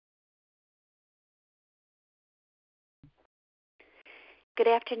Good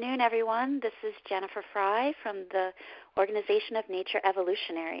afternoon, everyone. This is Jennifer Fry from the Organization of Nature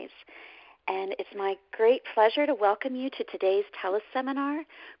Evolutionaries, and it's my great pleasure to welcome you to today's teleseminar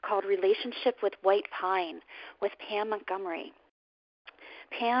called Relationship with White Pine with Pam Montgomery.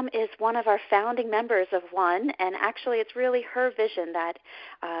 Pam is one of our founding members of ONE, and actually it's really her vision that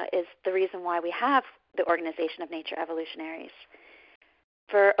is the reason why we have the Organization of Nature Evolutionaries.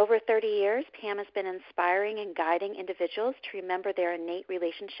 For over 30 years, Pam has been inspiring and guiding individuals to remember their innate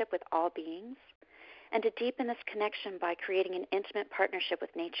relationship with all beings and to deepen this connection by creating an intimate partnership with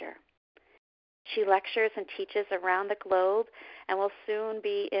nature. She lectures and teaches around the globe and will soon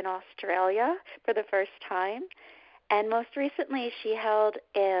be in Australia for the first time. And most recently, she held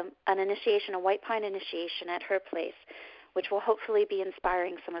an initiation, a white pine initiation at her place, which will hopefully be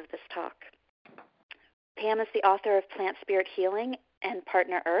inspiring some of this talk. Pam is the author of Plant Spirit Healing and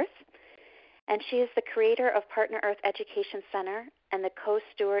Partner Earth, and she is the creator of Partner Earth Education Center and the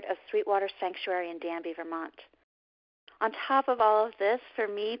co-steward of Sweetwater Sanctuary in Danby, Vermont. On top of all of this, for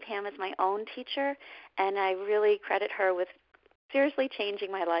me, Pam is my own teacher, and I really credit her with seriously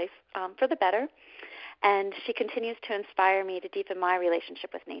changing my life for the better, and she continues to inspire me to deepen my relationship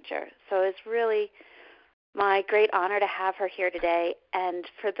with nature. So it's really my great honor to have her here today. And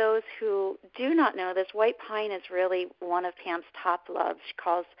for those who do not know this, white pine is really one of Pam's top loves. She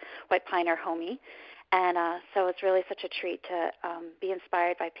calls white pine her homie. And so it's really such a treat to be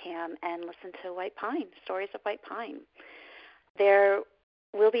inspired by Pam and listen to white pine, stories of white pine. There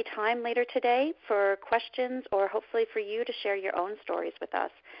will be time later today for questions or hopefully for you to share your own stories with us.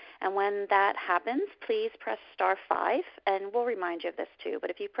 And when that happens, please press star 5, and we'll remind you of this too. But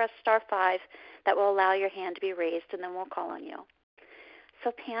if you press star 5, that will allow your hand to be raised, and then we'll call on you.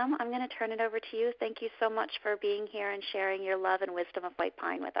 So Pam, I'm going to turn it over to you. Thank you so much for being here and sharing your love and wisdom of white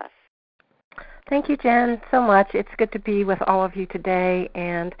pine with us. Thank you, Jen, so much. It's good to be with all of you today,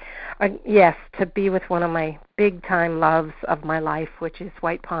 and yes, to be with one of my big-time loves of my life, which is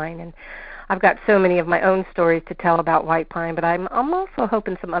white pine. And I've got so many of my own stories to tell about white pine, but I'm also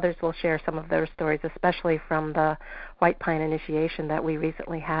hoping some others will share some of their stories, especially from the white pine initiation that we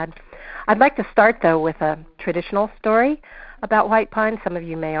recently had. I'd like to start, though, with a traditional story about white pine. Some of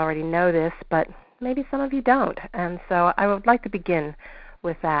you may already know this, but maybe some of you don't, and so I would like to begin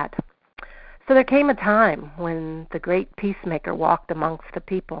with that. So there came a time when the great peacemaker walked amongst the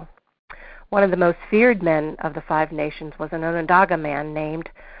people. One of the most feared men of the 5 nations was an Onondaga man named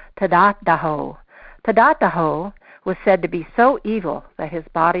Tadadaho. Tadadaho was said to be so evil that his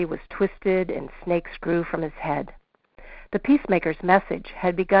body was twisted and snakes grew from his head. The peacemaker's message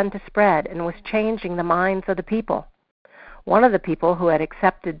had begun to spread and was changing the minds of the people. One of the people who had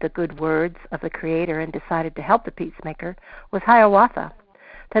accepted the good words of the Creator and decided to help the peacemaker was Hiawatha.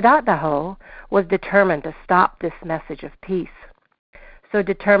 Tadadaho was determined to stop this message of peace, so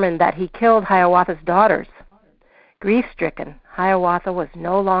determined that he killed Hiawatha's daughters. Grief-stricken, Hiawatha was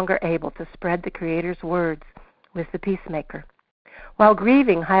no longer able to spread the Creator's words with the peacemaker. While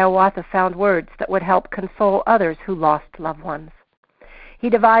grieving, Hiawatha found words that would help console others who lost loved ones. He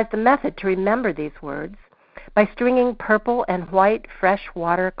devised a method to remember these words by stringing purple and white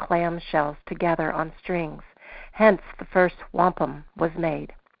freshwater clam shells together on strings. Hence, the first wampum was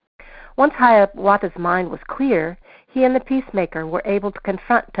made. Once Hiawatha's mind was clear, he and the peacemaker were able to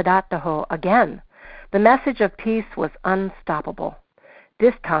confront Tadadaho again. The message of peace was unstoppable.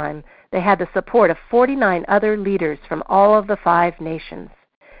 This time, they had the support of 49 other leaders from all of the 5 nations.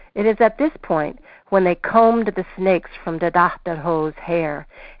 It is at this point when they combed the snakes from Tadadaho's hair,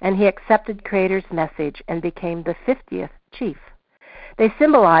 and he accepted Creator's message and became the 50th chief. They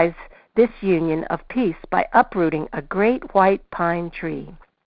symbolized this union of peace by uprooting a great white pine tree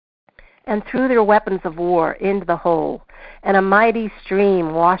and threw their weapons of war into the hole, and a mighty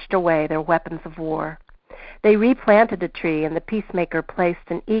stream washed away their weapons of war. They replanted the tree, and the peacemaker placed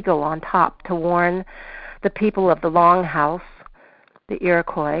an eagle on top to warn the people of the Long House, the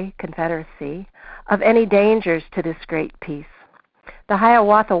Iroquois Confederacy, of any dangers to this great peace. The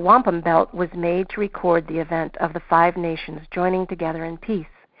Hiawatha Wampum Belt was made to record the event of the 5 nations joining together in peace.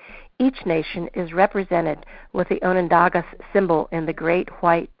 Each nation is represented with the Onondaga symbol in the great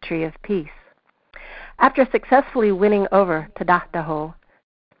white tree of peace. After successfully winning over Tadadaho,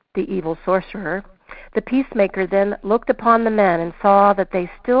 the evil sorcerer, the peacemaker then looked upon the men and saw that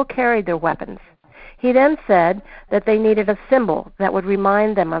they still carried their weapons. He then said that they needed a symbol that would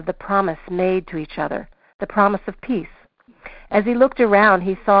remind them of the promise made to each other, the promise of peace. As he looked around,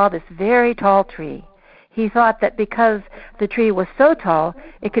 he saw this very tall tree. He thought that because the tree was so tall,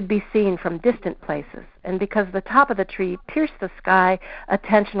 it could be seen from distant places, and because the top of the tree pierced the sky,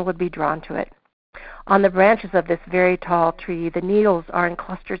 attention would be drawn to it. On the branches of this very tall tree, the needles are in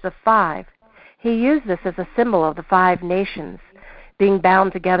clusters of 5. He used this as a symbol of the 5 nations being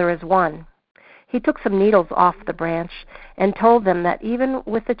bound together as one. He took some needles off the branch and told them that even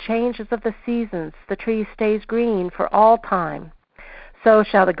with the changes of the seasons, the tree stays green for all time. So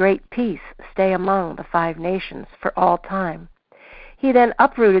shall the great peace stay among the 5 nations for all time. He then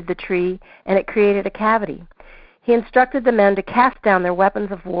uprooted the tree, and it created a cavity. He instructed the men to cast down their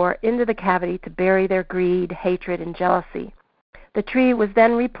weapons of war into the cavity to bury their greed, hatred, and jealousy. The tree was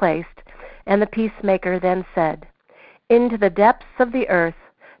then replaced, and the peacemaker then said, "Into the depths of the earth,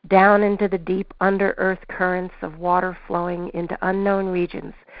 down into the deep under-earth currents of water flowing into unknown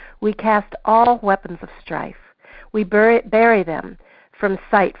regions, we cast all weapons of strife. We bury them from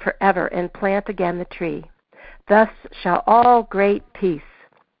sight forever and plant again the tree. Thus shall all great peace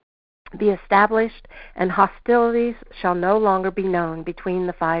be established, and hostilities shall no longer be known between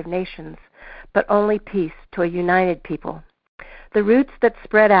the 5 nations, but only peace to a united people. The roots that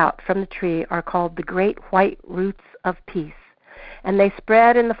spread out from the tree are called the great white roots of peace, and they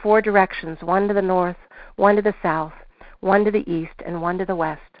spread in the 4 directions, one to the north, one to the south, one to the east, and one to the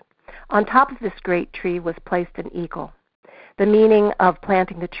west. On top of this great tree was placed an eagle. The meaning of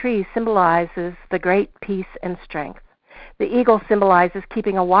planting the tree symbolizes the great peace and strength. The eagle symbolizes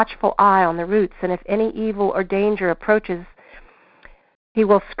keeping a watchful eye on the roots, and if any evil or danger approaches, he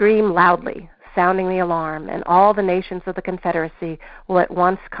will scream loudly, sounding the alarm, and all the nations of the Confederacy will at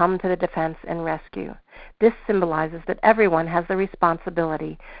once come to the defense and rescue. This symbolizes that everyone has the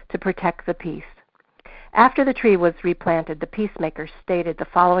responsibility to protect the peace. After the tree was replanted, the peacemaker stated the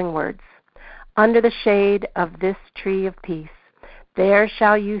following words: "Under the shade of this tree of peace, there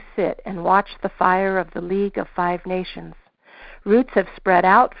shall you sit and watch the fire of the League of 5 Nations. Roots have spread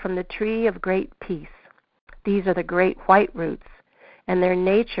out from the tree of great peace. These are the great white roots, and their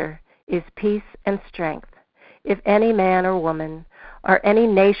nature is peace and strength. If any man or woman or any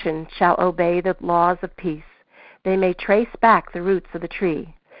nation shall obey the laws of peace, they may trace back the roots of the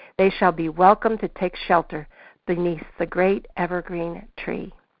tree. They shall be welcome to take shelter beneath the great evergreen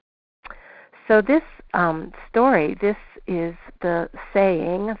tree." So this story, this is the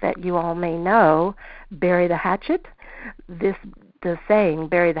saying that you all may know, "Bury the hatchet." The saying,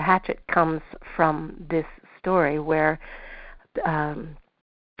 "Bury the hatchet," comes from this story where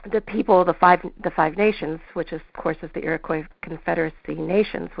the people, the five nations, which is, of course, is the Iroquois Confederacy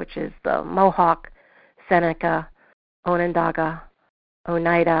nations, which is the Mohawk, Seneca, Onondaga,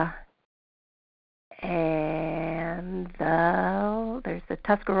 Oneida, and there's the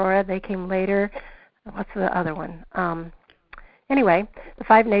Tuscarora. They came later. What's the other one? Anyway, the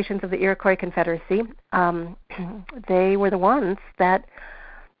 5 nations of the Iroquois Confederacy, they were the ones that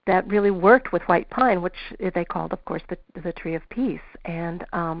really worked with white pine, which they called, of course, the tree of peace. And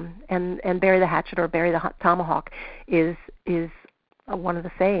bury the hatchet or bury the tomahawk is one of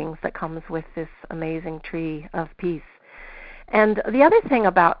the sayings that comes with this amazing tree of peace. And the other thing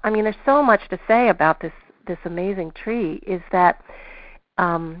about, there's so much to say about this amazing tree, is that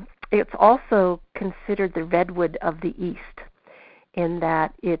it's also considered the redwood of the East, in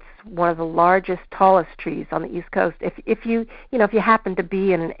that it's one of the largest, tallest trees on the East Coast. If you happen to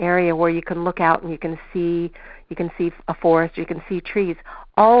be in an area where you can look out and you can see a forest, you can see trees,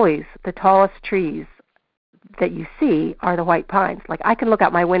 always the tallest trees that you see are the white pines. Like, I can look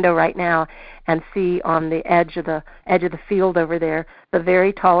out my window right now and see on the edge of the field over there, the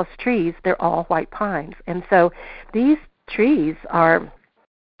very tallest trees, they're all white pines. And so these trees are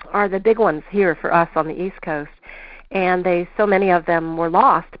the big ones here for us on the East Coast. And so many of them were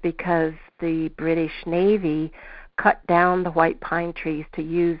lost because the British Navy cut down the white pine trees to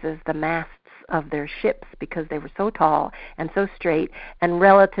use as the masts of their ships because they were so tall and so straight and,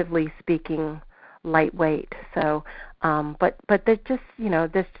 relatively speaking, lightweight. So, but they're just,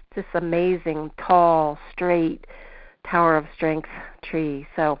 this amazing, tall, straight, tower of strength tree.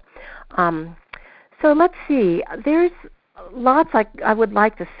 So let's see. There's lots I would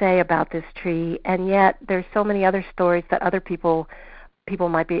like to say about this tree, and yet there's so many other stories that other people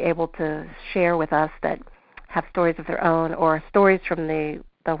might be able to share with us that have stories of their own, or stories from the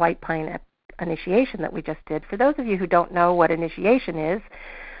white pine initiation that we just did. For those of you who don't know what initiation is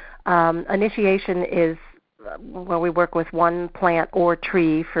where we work with one plant or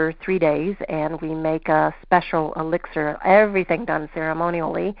tree for 3 days, and we make a special elixir, everything done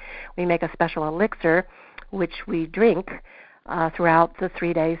ceremonially. We make a special elixir which we drink throughout the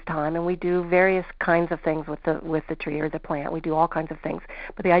 3 days' time, and we do various kinds of things with the tree or the plant. We do all kinds of things.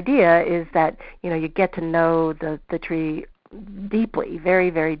 But the idea is that, you get to know the tree deeply, very,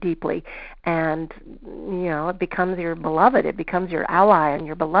 very deeply, and, it becomes your beloved. It becomes your ally and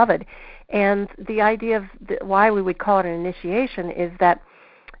your beloved. And the idea of why we would call it an initiation is that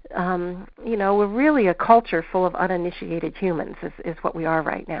we're really a culture full of uninitiated humans is what we are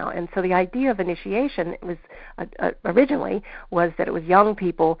right now. And so the idea of initiation was originally was that it was young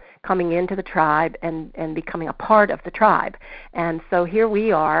people coming into the tribe and becoming a part of the tribe. And so here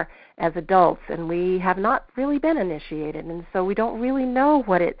we are as adults, and we have not really been initiated, and so we don't really know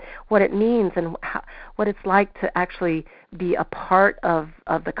what it means and what it's like to actually be a part of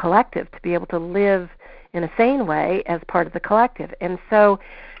the collective, to be able to live in a sane way as part of the collective. And so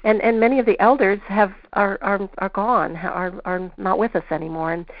and many of the elders are gone, are not with us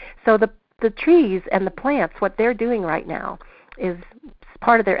anymore. And so the trees and the plants, what they're doing right now is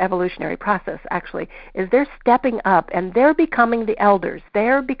part of their evolutionary process, actually, is they're stepping up and they're becoming the elders.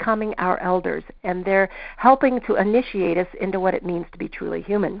 They're becoming our elders, and they're helping to initiate us into what it means to be truly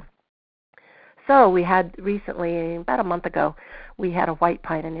human. So we had recently, about a month ago, we had a white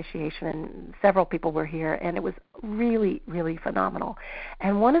pine initiation, and several people were here, and it was really, really phenomenal.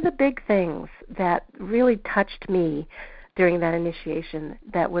 And one of the big things that really touched me during that initiation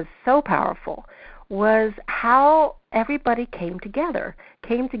that was so powerful was how everybody came together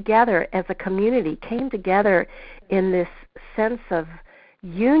as a community, came together in this sense of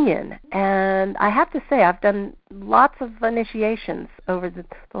union. And I have to say, I've done lots of initiations over the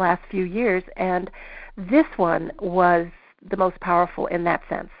last few years, and this one was the most powerful in that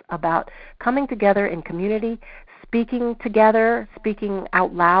sense, about coming together in community, speaking together, speaking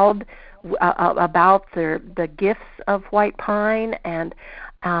out loud about the gifts of white pine, and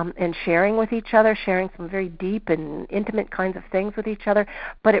sharing with each other, sharing some very deep and intimate kinds of things with each other.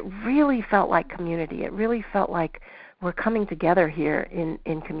 But it really felt like community. It really felt like we're coming together here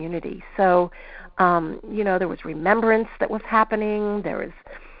in community. So, there was remembrance that was happening. There was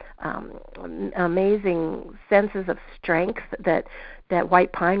amazing senses of strength that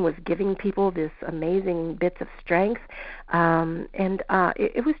white pine was giving people, this amazing bits of strength,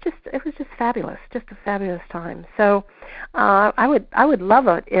 it was just fabulous, just a fabulous time. So I would love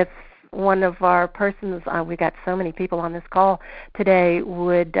it if one of our persons, we got so many people on this call today,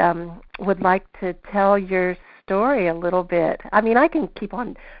 would like to tell your story a little bit. I mean, I can keep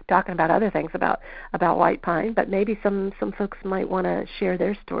on talking about other things about white pine, but maybe some folks might want to share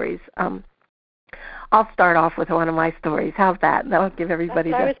their stories. I'll start off with one of my stories. How's that? That'll give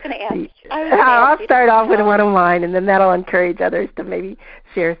everybody I was going to ask. I'll start off with one of mine, and then that'll encourage others to maybe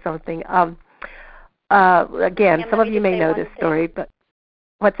share something. Again, some of you may know this story, but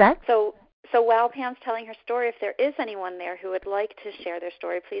what's that? So while Pam's telling her story, if there is anyone there who would like to share their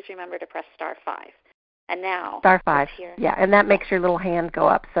story, please remember to press *5. And now, *5, yeah, and that makes your little hand go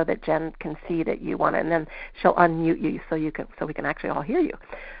up so that Jen can see that you want it, and then she'll unmute you so we can actually all hear you.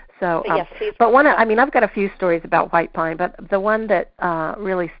 So, yes, please. But I've got a few stories about white pine, but the one that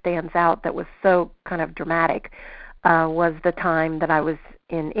really stands out that was so kind of dramatic was the time that I was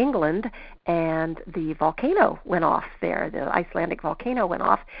in England and the volcano went off there. The Icelandic volcano went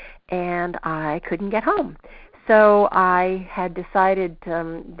off, and I couldn't get home. So I had decided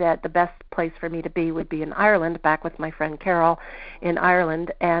that the best place for me to be would be in Ireland, back with my friend Carol in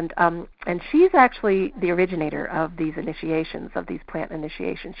Ireland, and she's actually the originator of these initiations, of these plant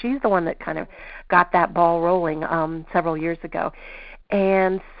initiations. She's the one that kind of got that ball rolling several years ago.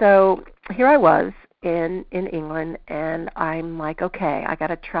 And so here I was in England, and I'm like, okay, I got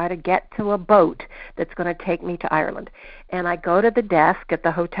to try to get to a boat that's going to take me to Ireland. And I go to the desk at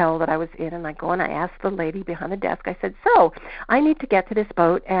the hotel that I was in, and I go and I ask the lady behind the desk, I said, so I need to get to this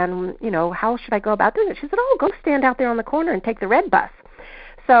boat, and, how should I go about doing it? She said, go stand out there on the corner and take the red bus.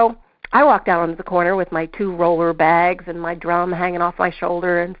 So I walked out onto the corner with my 2 roller bags and my drum hanging off my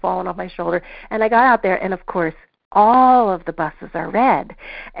shoulder and falling off my shoulder, and I got out there, and of course, all of the buses are red.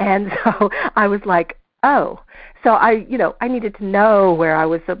 And so I was like, oh. So I needed to know where I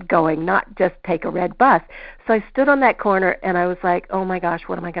was going, not just take a red bus. So I stood on that corner, and I was like, oh my gosh,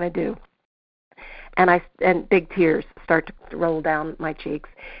 what am I going to do? And big tears start to roll down my cheeks,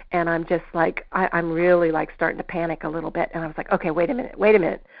 and I'm just like, I'm really like starting to panic a little bit. And I was like, okay, wait a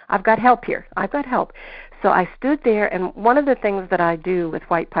minute, I've got help here. So I stood there, and one of the things that I do with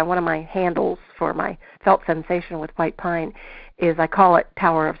white pine, one of my handles for my felt sensation with white pine is I call it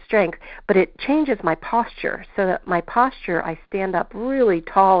Tower of Strength, but it changes my posture so that my posture, I stand up really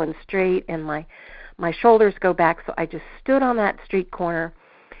tall and straight, and my shoulders go back. So I just stood on that street corner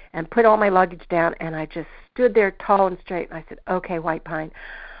and put all my luggage down, and I just stood there tall and straight, and I said, okay, white pine,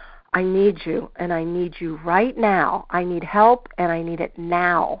 I need you, and I need you right now. I need help, and I need it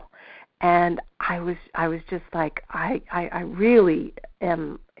now. And I was just like, I really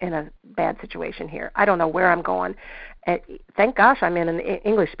am in a bad situation here. I don't know where I'm going, Thank gosh I'm in an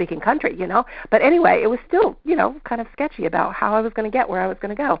English-speaking country, But anyway, it was still, kind of sketchy about how I was going to get where I was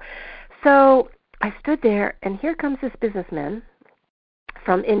going to go. So I stood there, and here comes this businessman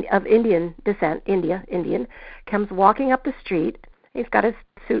of Indian descent, Indian, comes walking up the street. He's got his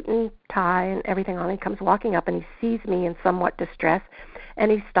suit and tie and everything on. He comes walking up, and he sees me in somewhat distress, and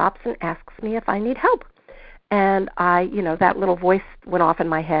he stops and asks me if I need help. And that little voice went off in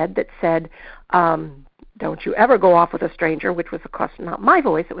my head that said, don't you ever go off with a stranger, which was, of course, not my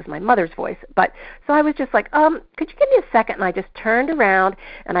voice. It was my mother's voice. But so I was just like, could you give me a second? And I just turned around,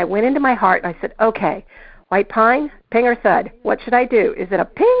 and I went into my heart, and I said, okay, White Pine, ping or thud? What should I do? Is it a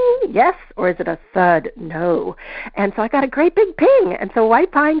ping, yes, or is it a thud, no? And so I got a great big ping. And so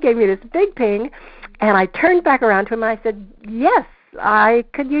White Pine gave me this big ping, and I turned back around to him, and I said, yes, I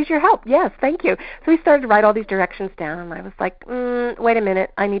could use your help. Yes, thank you. So he started to write all these directions down, and I was like, wait a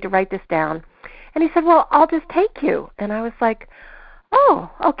minute, I need to write this down. And he said, well, I'll just take you. And I was like, oh,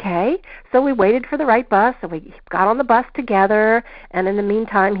 okay. So we waited for the right bus, and we got on the bus together, and in the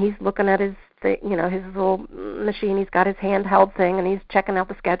meantime, he's looking at his his little machine. He's got his handheld thing, and he's checking out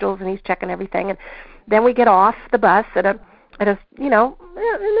the schedules, and he's checking everything. And then we get off the bus at a in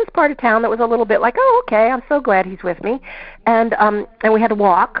this part of town that was a little bit like, oh, okay, I'm so glad he's with me. And we had to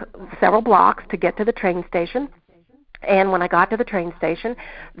walk several blocks to get to the train station. And when I got to the train station,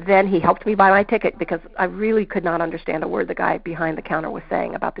 then he helped me buy my ticket because I really could not understand a word the guy behind the counter was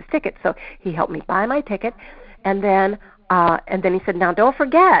saying about this ticket. So he helped me buy my ticket, and then he said, now don't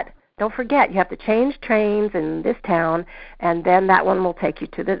forget, you have to change trains in this town, and then that one will take you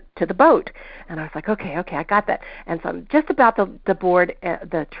to the boat. And I was like, okay, I got that. And so I'm just about to board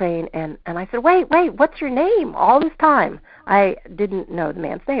the train, and I said, wait, what's your name? All this time I didn't know the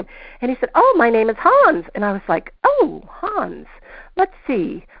man's name. And he said, oh, my name is Hans. And I was like, oh, Hans. Let's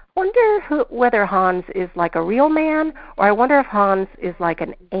see. Wonder whether Hans is like a real man, or I wonder if Hans is like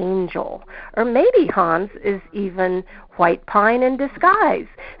an angel, or maybe Hans is even White Pine in disguise.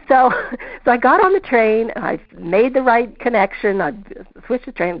 So I got on the train, I made the right connection, I switched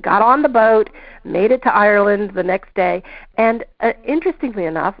the train, got on the boat, made it to Ireland the next day, and interestingly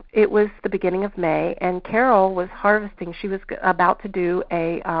enough, it was the beginning of May, and Carol was harvesting. She was about to do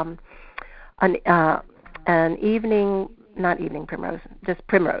an evening. Not evening primrose, just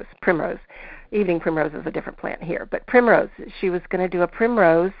primrose. Evening primrose is a different plant here, but primrose. She was going to do a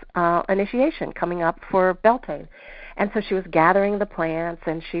primrose initiation coming up for Beltane. And so she was gathering the plants,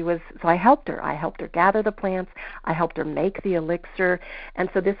 and so I helped her. I helped her gather the plants. I helped her make the elixir. And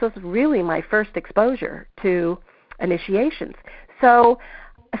so this was really my first exposure to initiations. So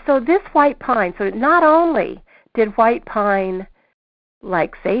this White Pine, so not only did White Pine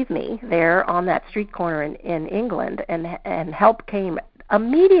save me there on that street corner in England, and help came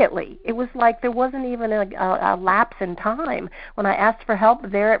immediately. It was like there wasn't even a lapse in time. When I asked for help,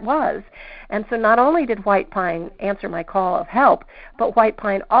 there it was. And so not only did White Pine answer my call of help, but White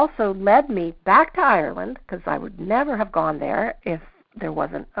Pine also led me back to Ireland, because I would never have gone there if there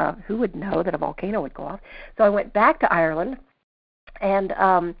wasn't, who would know that a volcano would go off. So I went back to Ireland,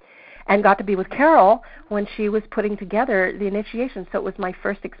 and got to be with Carol when she was putting together the initiation. So it was my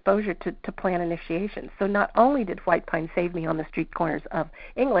first exposure to plant initiations. So not only did White Pine save me on the street corners of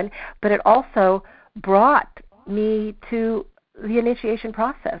England, but it also brought me to the initiation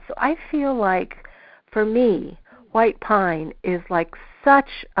process. So I feel like, for me, White Pine is like such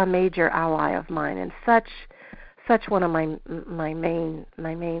a major ally of mine, and such one of my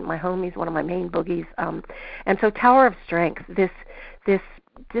homies, one of my main boogies. And so Tower of Strength, this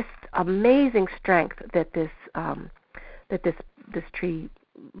amazing strength that this tree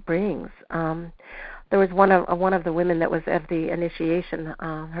brings. There was one of the women that was of the initiation.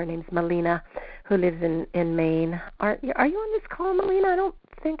 Her name's Melina, who lives in Maine. Are you on this call, Melina? I don't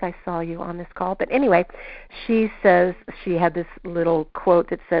think I saw you on this call, but anyway, she says she had this little quote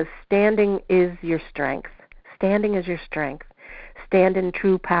that says, "Standing is your strength. Standing is your strength. Stand in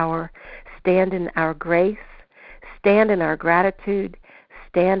true power. Stand in our grace. Stand in our gratitude.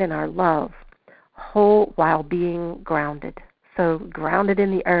 Stand in our love, whole while being grounded." So grounded in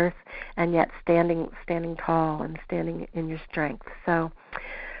the earth, and yet standing tall and standing in your strength. So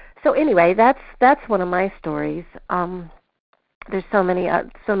anyway, that's one of my stories. There's so many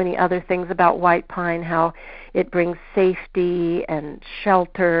other things about White Pine, how it brings safety and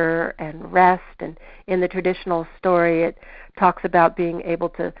shelter and rest. And in the traditional story, it talks about being able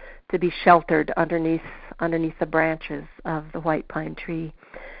to be sheltered underneath the branches of the White Pine tree.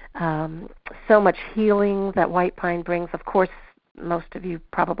 So much healing that White Pine brings. Of course, most of you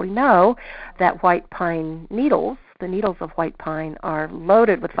probably know that White Pine needles, the needles of White Pine, are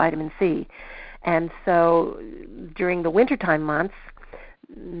loaded with vitamin C. And so during the wintertime months,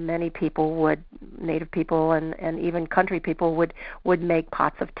 many people would, native people and even country people would make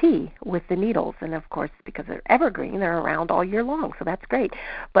pots of tea with the needles. And of course, because they're evergreen, they're around all year long, so that's great.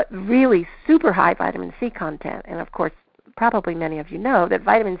 But really super high vitamin C content. And of course, probably many of you know that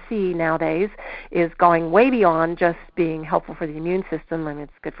vitamin C nowadays is going way beyond just being helpful for the immune system. I mean,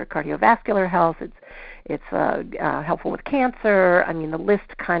 it's good for cardiovascular health. It's helpful with cancer. I mean, the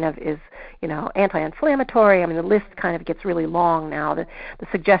list kind of is, anti-inflammatory. I mean, the list kind of gets really long now. The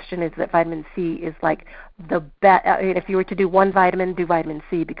suggestion is that vitamin C is like the best. If you were to do one vitamin, do vitamin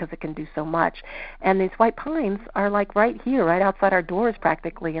C because it can do so much. And these white pines are like right here, right outside our doors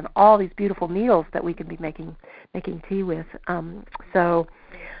practically, and all these beautiful needles that we can be making tea with. So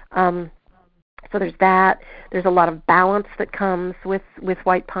there's that. There's a lot of balance that comes with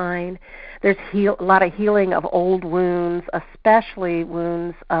white pine. There's a lot of healing of old wounds, especially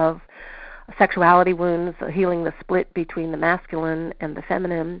wounds of sexuality wounds, healing the split between the masculine and the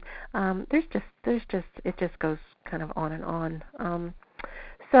feminine. It just goes kind of on and on.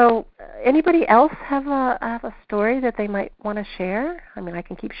 So anybody else have a story that they might want to share? I mean, I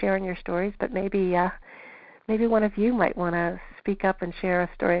can keep sharing your stories, but maybe one of you might want to speak up and share a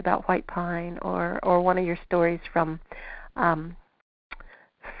story about white pine, or one of your stories from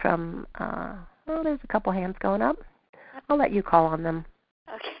there's a couple hands going up. I'll let you call on them.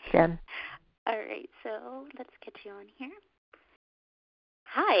 Okay. Jen. All right, so let's get you on here.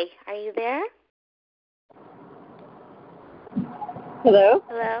 Hi, are you there? Hello?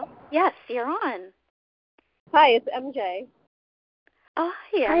 Hello? Yes, you're on. Hi, it's MJ. Oh,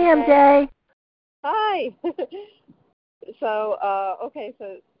 hi, MJ. Hi. So should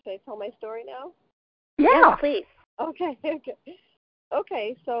I tell my story now? Yeah. Yes, please.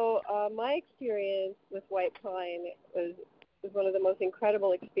 Okay, so my experience with white pine was one of the most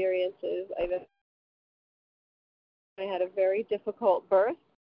incredible experiences I've ever. I had a very difficult birth.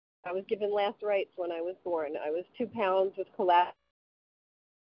 I was given last rites when I was born. I was 2 pounds with collapse.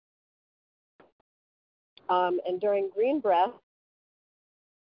 And during green breath,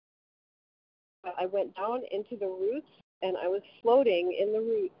 I went down into the roots, and I was floating in the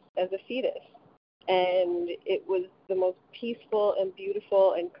roots as a fetus. And it was the most peaceful and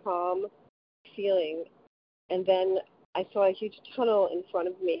beautiful and calm feeling. And then I saw a huge tunnel in front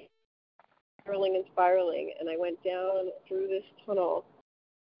of me, spiraling, and I went down through this tunnel.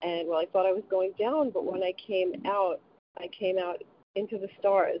 And, I thought I was going down, but when I came out into the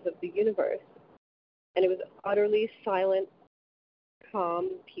stars of the universe. And it was utterly silent,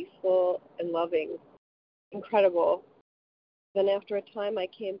 calm, peaceful, and loving. Incredible. Then after a time, I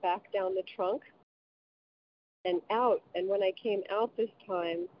came back down the trunk and out. And when I came out this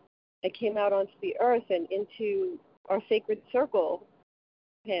time, I came out onto the earth and into our sacred circle,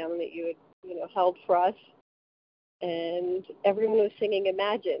 Pam, that you had, held for us. And everyone was singing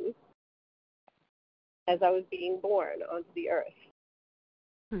Imagine as I was being born onto the earth.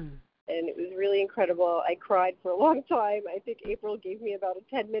 And it was really incredible. I cried for a long time. I think April gave me about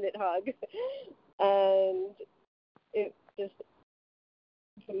a 10-minute hug. And it just,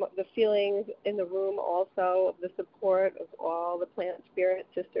 the feelings in the room also, the support of all the plant spirit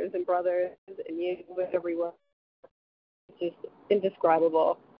sisters and brothers and you with everyone, it's just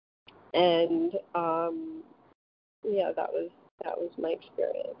indescribable. And that was my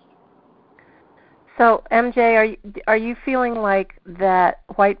experience. So MJ, are you feeling like that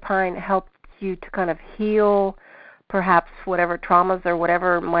white pine helped you to kind of heal perhaps whatever traumas or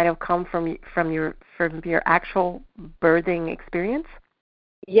whatever might have come from your actual birthing experience?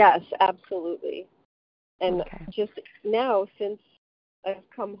 Yes, absolutely. And okay. Just now, since I've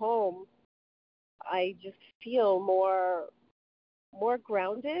come home, I just feel more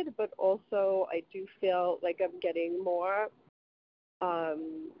grounded, but also I do feel like I'm getting more,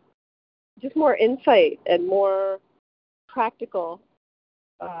 just more insight and more practical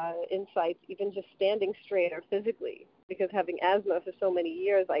insights, even just standing straight or physically. Because having asthma for so many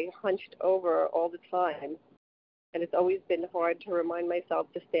years, I hunched over all the time. And it's always been hard to remind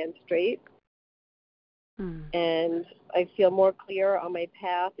myself to stand straight. And I feel more clear on my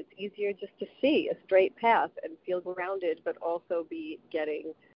path. It's easier just to see a straight path and feel grounded, but also be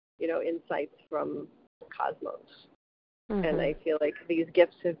getting, insights from the cosmos. And I feel like these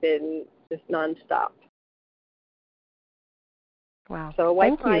gifts have been just nonstop. Wow. So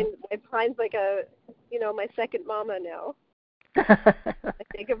white pine's like my second mama now. I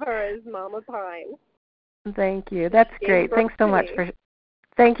think of her as Mama Pine. Thank you. That's great. Thanks so much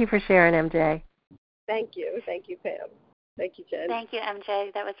thank you for sharing, MJ. Thank you, Pam. Thank you, Jen. Thank you,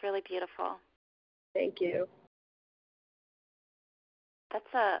 MJ. That was really beautiful. Thank you.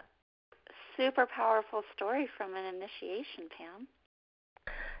 That's a super powerful story from an initiation, Pam.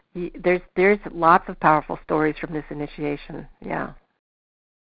 There's lots of powerful stories from this initiation. Yeah.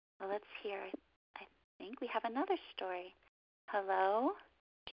 Well, let's hear. I think we have another story. Hello?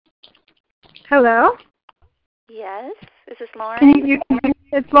 Hello? Yes? Is this Lauren?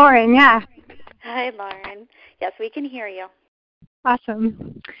 It's Lauren, yeah. Hi, Lauren. Yes, we can hear you.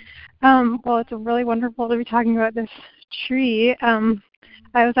 Awesome. Well, it's really wonderful to be talking about this tree.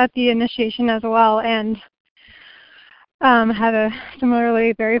 I was at the initiation as well and had a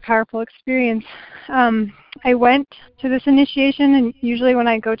similarly very powerful experience. I went to this initiation, and usually when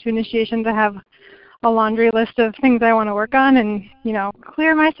I go to initiations, I have a laundry list of things I want to work on and,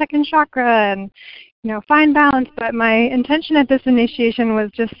 clear my second chakra and, find balance. But my intention at this initiation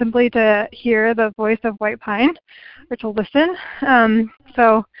was just simply to hear the voice of White Pine or to listen.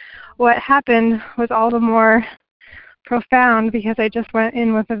 So what happened was all the more profound because I just went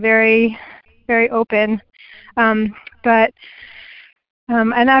in with a very, very open. And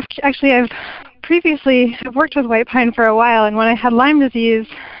I've previously worked with White Pine for a while, and when I had Lyme disease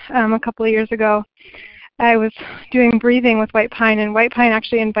a couple of years ago, I was doing breathing with White Pine, and White Pine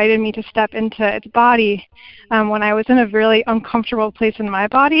actually invited me to step into its body when I was in a really uncomfortable place in my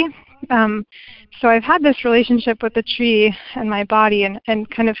body. So I've had this relationship with the tree and my body and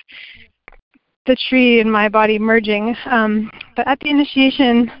kind of the tree and my body merging. But at the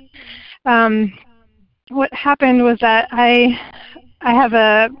initiation, what happened was that I have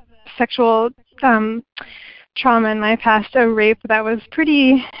a sexual trauma in my past, a rape that was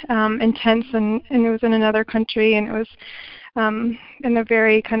pretty intense, and it was in another country, and it was in a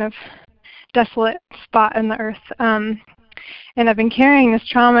very kind of desolate spot in the earth. And I've been carrying this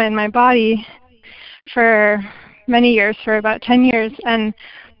trauma in my body for many years, for about 10 years, and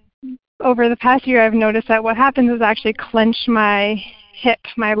over the past year I've noticed that what happens is I actually clench my hip,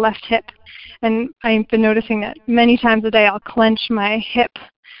 my left hip, and I've been noticing that many times a day I'll clench my hip.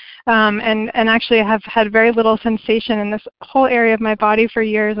 And actually I have had very little sensation in this whole area of my body for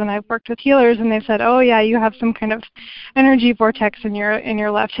years, and I've worked with healers and they've said, oh yeah, you have some kind of energy vortex in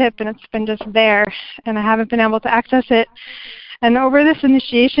your left hip, and it's been just there and I haven't been able to access it. And over this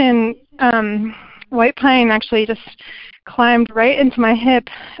initiation, White Pine actually just climbed right into my hip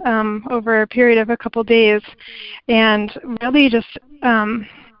over a period of a couple days and really just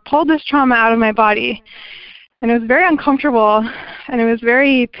pulled this trauma out of my body. And it was very uncomfortable, and it was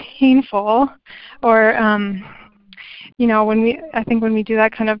very painful. Or, when we do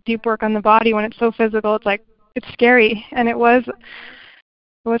that kind of deep work on the body, when it's so physical, it's scary. And it was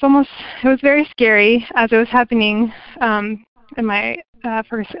very scary as it was happening. In my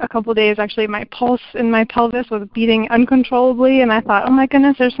for a couple of days, actually, my pulse in my pelvis was beating uncontrollably, and I thought, oh my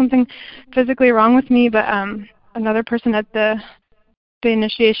goodness, there's something physically wrong with me. But another person at the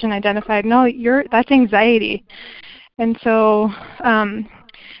initiation identified, no, that's anxiety. And so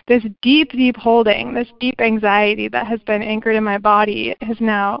this deep holding, this deep anxiety that has been anchored in my body has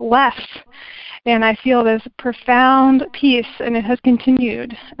now left. And I feel this profound peace, and it has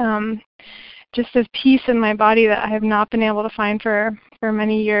continued. Just this peace in my body that I have not been able to find for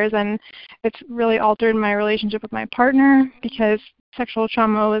many years. And it's really altered my relationship with my partner because sexual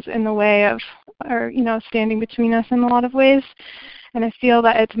trauma was in the way of, standing between us in a lot of ways. And I feel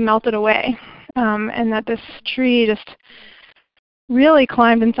that it's melted away, and that this tree just really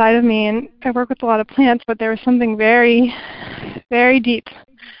climbed inside of me. And I work with a lot of plants, but there was something very, very deep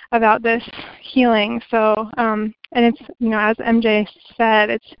about this healing. So, and it's, as MJ said,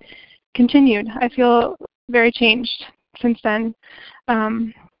 it's continued. I feel very changed since then.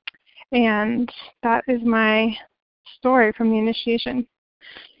 And that is my story from the initiation.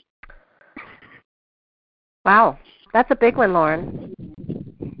 Wow. That's a big one, Lauren.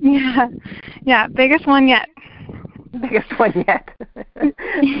 Yeah, biggest one yet. Biggest one yet.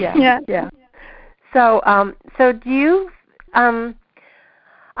 Yeah. So do you?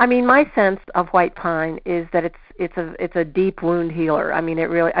 My sense of White Pine is that it's a deep wound healer.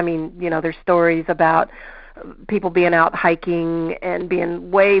 There's stories about people being out hiking and being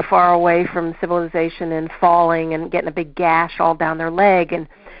way far away from civilization and falling and getting a big gash all down their leg, and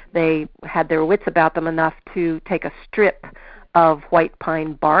they had their wits about them enough to take a strip of white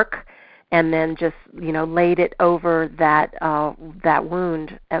pine bark and then just, laid it over that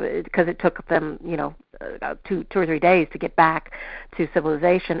wound, because it took them, 2 or 3 days to get back to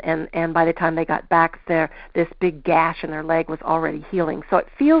civilization. And by the time they got back there, this big gash in their leg was already healing. So it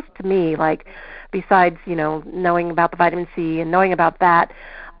feels to me like, besides, knowing about the vitamin C and knowing about that,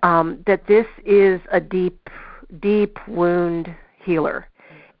 that this is a deep, deep wound healer.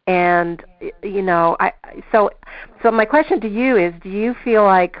 And, so my question to you is, do you feel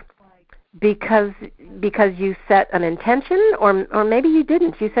like because you set an intention, or maybe you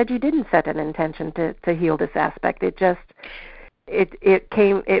didn't. You said you didn't set an intention to heal this aspect. It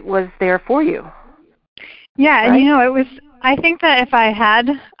was there for you. Yeah, right? and it was. I think that if I had,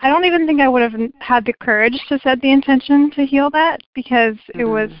 I don't even think I would have had the courage to set the intention to heal that because it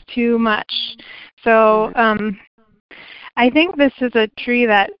was too much. So I think this is a tree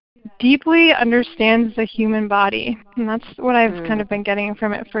that deeply understands the human body, and that's what I've kind of been getting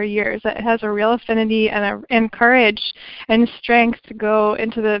from it for years. It has a real affinity and courage and strength to go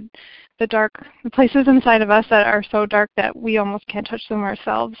into the dark places inside of us that are so dark that we almost can't touch them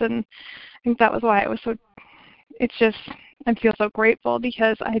ourselves. And I think that was why it was so. It's just I feel so grateful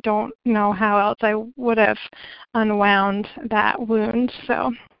because I don't know how else I would have unwound that wound.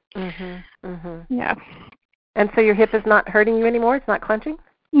 So yeah. And so your hip is not hurting you anymore? It's not clenching?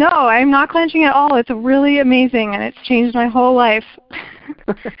 No, I'm not clenching at all. It's really amazing, and it's changed my whole life.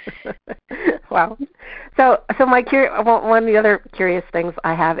 Wow. So one of the other curious things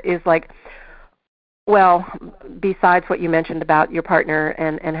I have is well, besides what you mentioned about your partner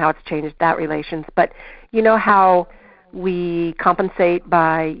and how it's changed that relations, but you know how we compensate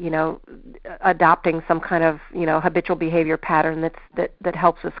by, adopting some kind of, habitual behavior pattern that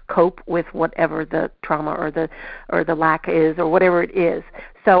helps us cope with whatever the trauma or the lack is or whatever it is.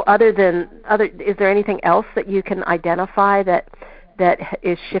 So is there anything else that you can identify that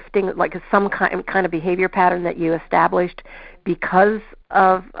is shifting, like some kind of behavior pattern that you established because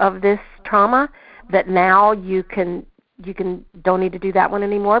of this trauma that now you don't need to do that one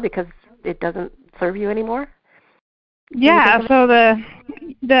anymore because it doesn't serve you anymore? Yeah, so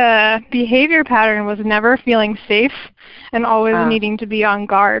the behavior pattern was never feeling safe and always needing to be on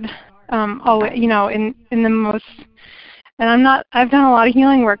guard. Always, in the most, and I've done a lot of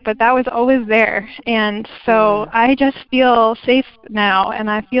healing work, but that was always there. And so I just feel safe now, and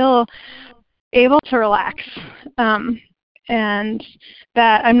I feel able to relax. And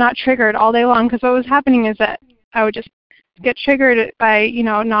that I'm not triggered all day long, because what was happening is that I would just get triggered by,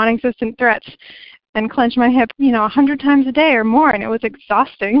 non-existent threats and clench my hip, 100 times a day or more, and it was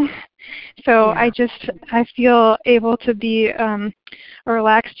exhausting. So I feel able to be a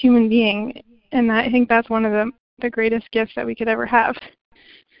relaxed human being, and I think that's one of the greatest gifts that we could ever have.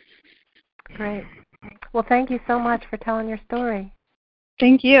 Great. Well, thank you so much for telling your story.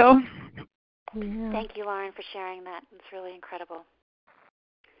 Thank you. Yeah. Thank you, Lauren, for sharing that. It's really incredible.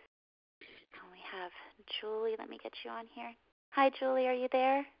 We have Julie. Let me get you on here. Hi, Julie. Are you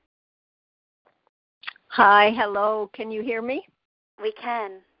there? Hi, hello. Can you hear me? We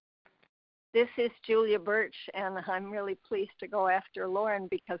can. This is Julia Birch, and I'm really pleased to go after Lauren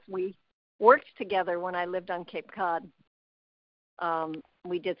because we worked together when I lived on Cape Cod.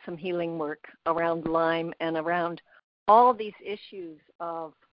 We did some healing work around Lyme and around all these issues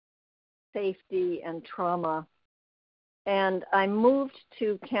of safety and trauma. And I moved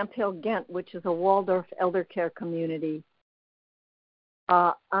to Camp Hill, Ghent, which is a Waldorf elder care community,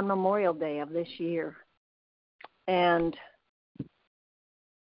 on Memorial Day of this year. And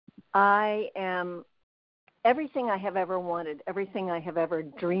everything I have ever wanted, everything I have ever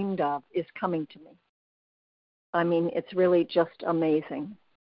dreamed of is coming to me. I mean, it's really just amazing.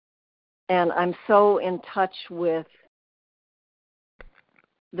 And I'm so in touch with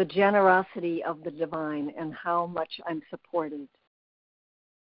the generosity of the divine and how much I'm supported.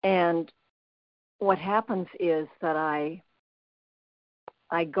 And what happens is that I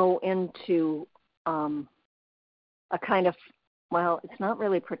go into a kind of, well, it's not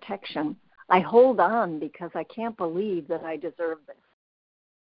really protection. I hold on because I can't believe that I deserve this.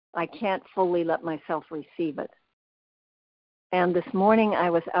 I can't fully let myself receive it. And this morning I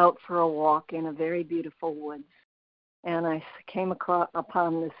was out for a walk in a very beautiful woods, and I came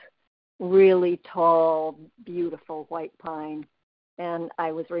upon this really tall, beautiful white pine. And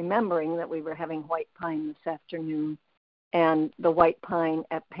I was remembering that we were having white pine this afternoon, and the white pine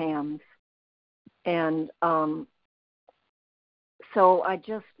at Pam's. And so I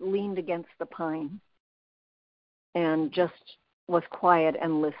just leaned against the pine and just was quiet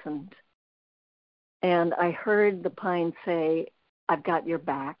and listened. And I heard the pine say, "I've got your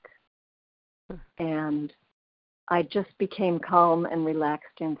back." And I just became calm and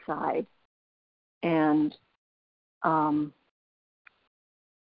relaxed inside, and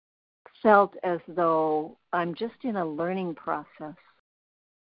felt as though I'm just in a learning process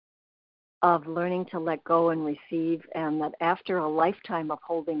of learning to let go and receive, and that after a lifetime of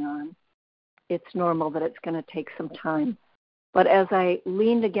holding on, it's normal that it's going to take some time. But as I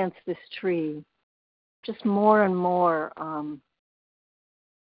leaned against this tree, just more and more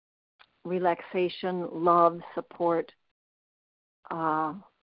relaxation, love, support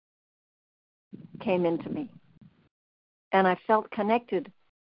came into me. And I felt connected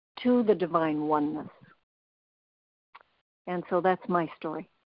to the divine oneness. And so that's my story.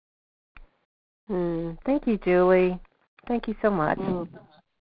 Thank you, Julie. Thank you so much.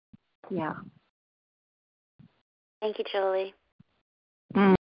 Yeah. Thank you, Julie.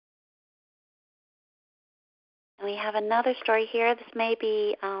 And we have another story here. This may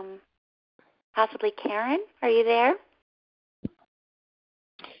be possibly Karen. Are you there?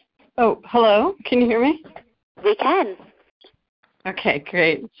 Oh, hello. Can you hear me? We can. Okay,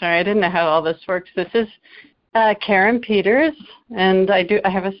 great. Sorry, I didn't know how all this works. This is Karen Peters, and I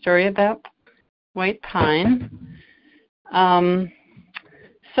have a story about white pine.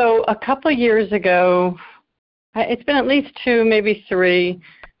 So a couple years ago, it's been at least 2, maybe 3.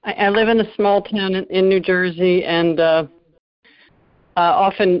 I live in a small town in New Jersey, and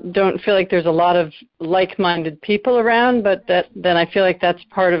often don't feel like there's a lot of like-minded people around, but then I feel like that's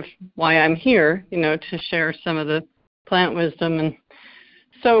part of why I'm here, to share some of the plant wisdom. And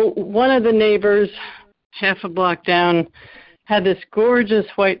so one of the neighbors, half a block down, had this gorgeous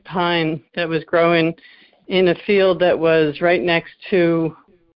white pine that was growing in a field that was right next to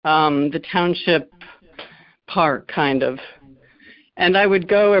the township park, kind of. And I would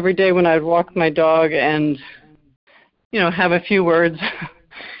go every day when I would walk my dog and, have a few words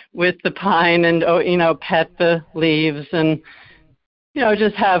with the pine and, pet the leaves and,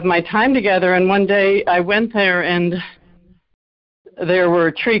 just have my time together. And one day I went there and there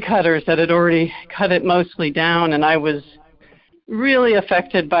were tree cutters that had already cut it mostly down, and I was really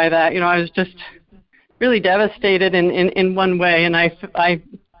affected by that. I was just really devastated in one way, and I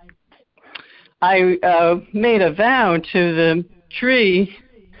made a vow to the tree.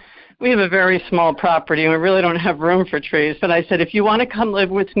 We have a very small property, and we really don't have room for trees, but I said, if you want to come live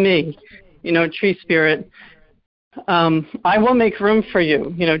with me, tree spirit, I will make room for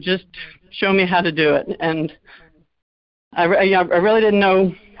you. Just show me how to do it. And I really didn't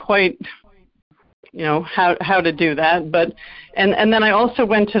know quite, how to do that. But and then I also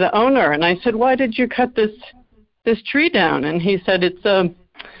went to the owner and I said, why did you cut this tree down? And he said,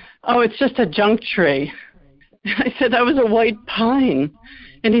 it's just a junk tree. I said, that was a white pine.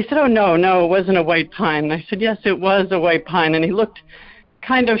 And he said, oh, no, it wasn't a white pine. And I said, yes, it was a white pine. And he looked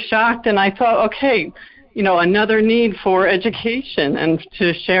kind of shocked. And I thought, okay, another need for education and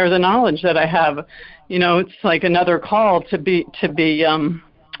to share the knowledge that I have. It's like another call to be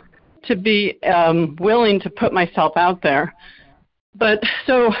willing to put myself out there. But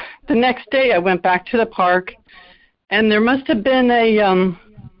so the next day I went back to the park, and there must have been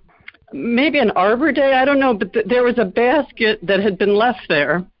maybe an Arbor Day, I don't know, but there was a basket that had been left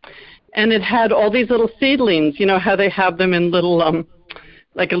there, and it had all these little seedlings. How they have them in little,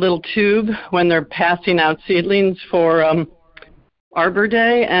 like a little tube when they're passing out seedlings for Arbor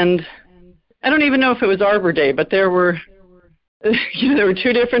Day. And I don't even know if it was Arbor Day, but there were 2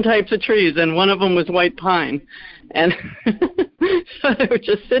 different types of trees, and one of them was white pine. And so they were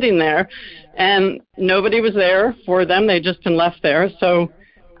just sitting there, and nobody was there for them. They'd just been left there. So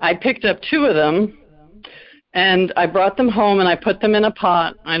I picked up 2 of them, and I brought them home, and I put them in a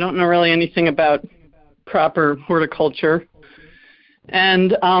pot. I don't know really anything about proper horticulture.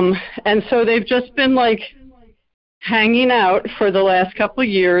 And so they've just been like hanging out for the last couple of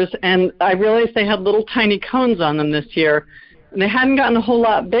years, and I realized they had little tiny cones on them this year, and they hadn't gotten a whole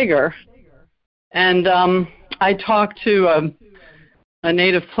lot bigger. And I talked to a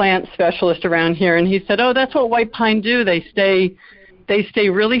native plant specialist around here, and he said, oh, that's what white pine do. They stay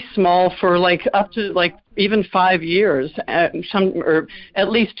really small for like up to like even 5 years, or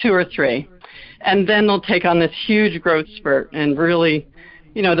at least 2 or 3. And then they'll take on this huge growth spurt and really,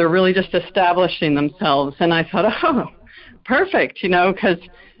 they're really just establishing themselves. And I thought, oh, perfect, because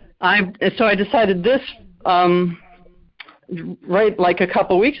I decided this right like a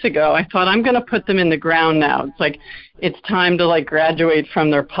couple weeks ago. I thought, I'm going to put them in the ground now. It's like it's time to like graduate from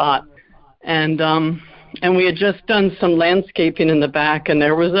their pot. And we had just done some landscaping in the back, and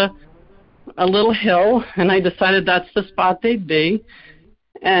there was a little hill, and I decided that's the spot they'd be.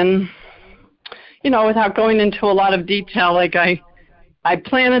 And without going into a lot of detail, like I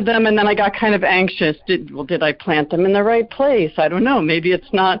planted them, and then I got kind of anxious. Did I plant them in the right place? I don't know. Maybe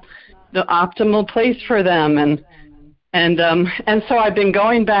it's not the optimal place for them. And so I've been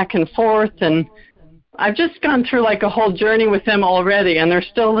going back and forth, and I've just gone through like a whole journey with them already, and they're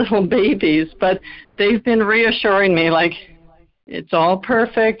still little babies, but they've been reassuring me like, it's all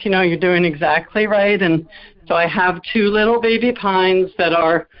perfect, you're doing exactly right. And so I have 2 little baby pines that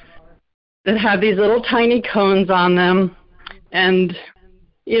have these little tiny cones on them. And,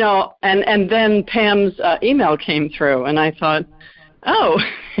 and then Pam's email came through, and I thought, oh,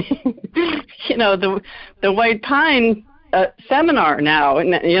 the white pine seminar now,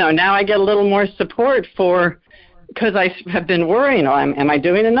 and now I get a little more support because I have been worrying. Am I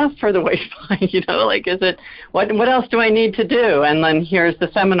doing enough for the white pine? Is it what else do I need to do? And then here's the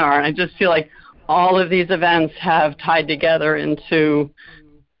seminar, and I just feel like all of these events have tied together into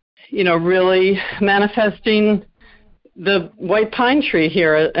really manifesting the white pine tree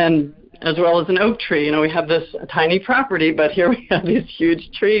here, and as well as an oak tree. We have this tiny property, but here we have these huge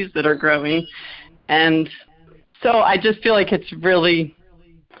trees that are growing. And so I just feel like it's really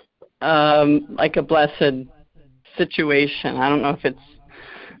like a blessed situation. I don't know if it's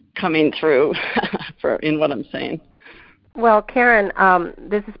coming through in what I'm saying. Well, Karen,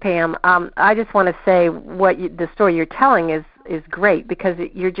 this is Pam. I just want to say the story you're telling is great, because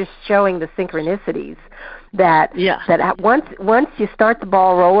you're just showing the synchronicities that once you start the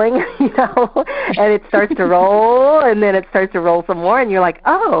ball rolling, and it starts to roll, and then it starts to roll some more, and you're like,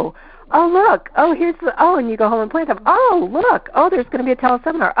 oh look, and you go home and plant them. Oh look, there's going to be a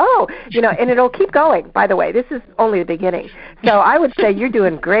teleseminar. And it'll keep going. By the way, this is only the beginning. So I would say you're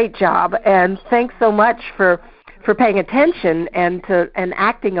doing a great job, and thanks so much for paying attention and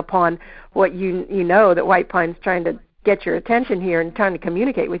acting upon what you know that White Pine's trying to get your attention here and trying to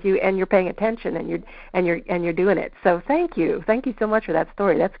communicate with you, and you're paying attention and you're doing it. So thank you so much for that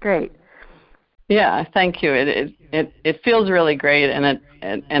story. That's great. Yeah, thank you. It feels really great, and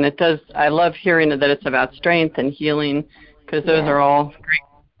it does. I love hearing that it's about strength and healing, because those are all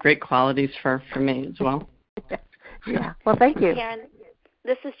great qualities for me as well. Yeah. Well, thank you. Karen,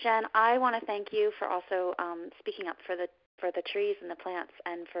 this is Jen. I want to thank you for also speaking up for the trees and the plants,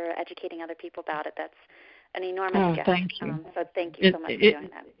 and for educating other people about it. That's an enormous gift. Thank you. So thank you so much for doing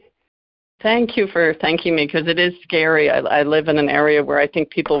that. Thank you for thanking me, because it is scary. I live in an area where I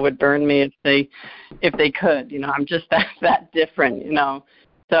think people would burn me if they could. I'm just that different.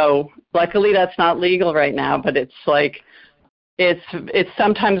 So luckily that's not legal right now, but it's like it's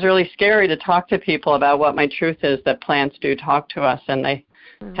sometimes really scary to talk to people about what my truth is, that plants do talk to us, and they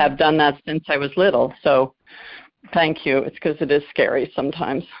have done that since I was little. So thank you. It's because it is scary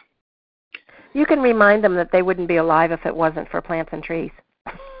sometimes. You can remind them that they wouldn't be alive if it wasn't for plants and trees.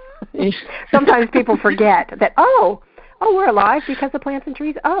 Sometimes people forget that, we're alive because of plants and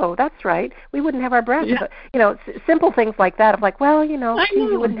trees. Oh, that's right. We wouldn't have our breath. Yeah. Simple things like that of like,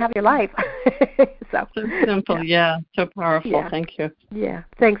 you wouldn't have your life. So simple, so powerful. Yeah. Thank you. Yeah.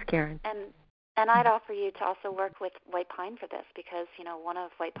 Thanks, Karen. And I'd offer you to also work with White Pine for this, because, one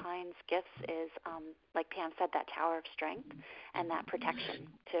of White Pine's gifts is, like Pam said, that tower of strength and that protection,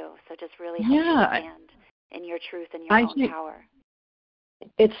 too. So just really help you stand in your truth and your own power.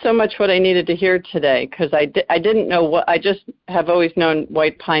 It's so much what I needed to hear today, because I didn't know I just have always known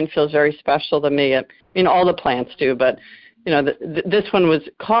white pine feels very special to me. I mean, all the plants do, but, this one was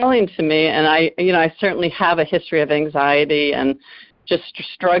calling to me, and I certainly have a history of anxiety and just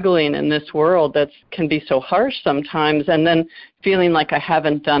struggling in this world that can be so harsh sometimes, and then feeling like I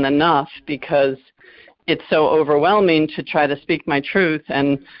haven't done enough because it's so overwhelming to try to speak my truth.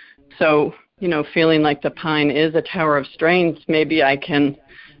 And so, feeling like the pine is a tower of strength, maybe I can,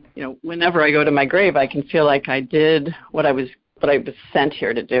 whenever I go to my grave, I can feel like I did what I was sent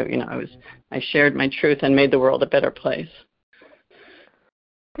here to do. I shared my truth and made the world a better place.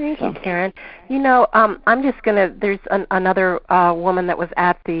 Thank you, Karen. I'm just going to, there's another woman that was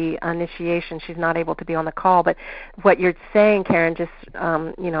at the initiation. She's not able to be on the call, but what you're saying, Karen, just,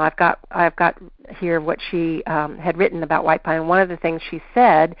 I've got here what she had written about White Pine. One of the things she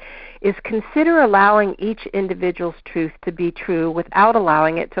said is consider allowing each individual's truth to be true without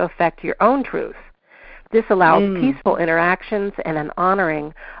allowing it to affect your own truth. This allows peaceful interactions and an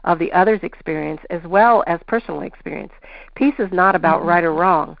honoring of the other's experience as well as personal experience. Peace is not about right or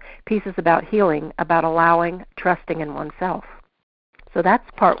wrong. Peace is about healing, about allowing, trusting in oneself. So that's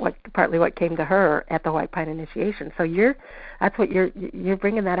partly what came to her at the White Pine initiation. So you're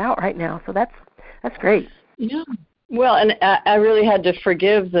bringing that out right now. So that's great. Yeah. Well, and I really had to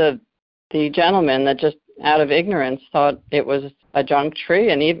forgive the gentleman that just out of ignorance thought it was a junk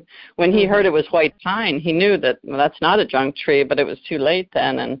tree, and when he heard it was white pine, he knew that that's not a junk tree, but it was too late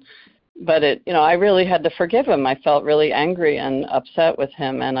then. But I really had to forgive him. I felt really angry and upset with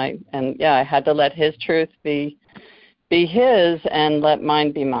him, and I had to let his truth be his and let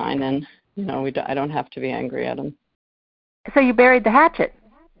mine be mine, and I don't have to be angry at him. So you buried the hatchet.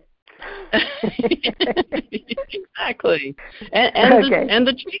 Exactly. And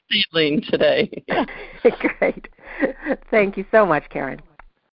the tree seedling today. Yeah. Great. Thank you so much, Karen.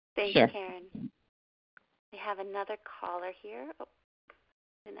 Thank you, Karen. We have another caller here. I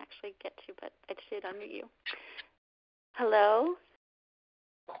didn't actually get to, but I did unmute you. Hello?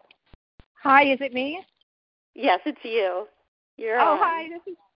 Hi, is it me? Yes, it's you. You're on. Hi.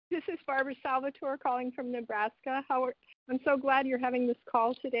 This is Barbara Salvatore calling from Nebraska. I'm so glad you're having this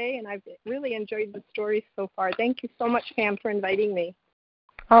call today, and I've really enjoyed the stories so far. Thank you so much, Pam, for inviting me.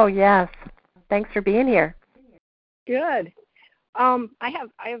 Oh, yes. Thanks for being here. Good. I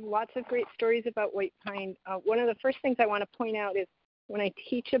have lots of great stories about white pine. One of the first things I want to point out is when I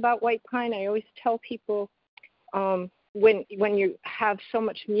teach about white pine, I always tell people when you have so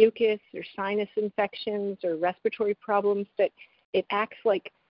much mucus or sinus infections or respiratory problems that it acts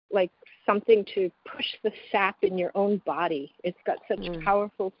like something to push the sap in your own body. It's got such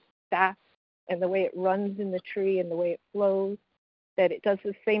powerful sap, and the way it runs in the tree and the way it flows, that it does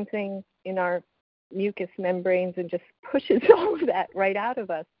the same thing in our mucous membranes and just pushes all of that right out of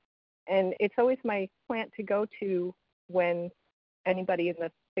us. And it's always my plant to go to when anybody in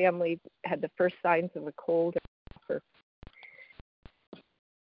the family had the first signs of a cold or fever.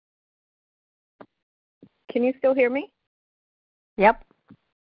 Can you still hear me? Yep.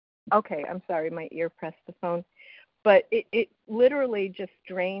 Okay, I'm sorry, my ear pressed the phone. But it literally just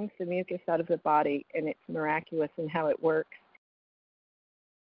drains the mucus out of the body, and it's miraculous in how it works.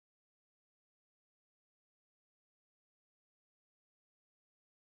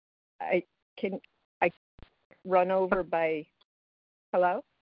 I run over by, hello?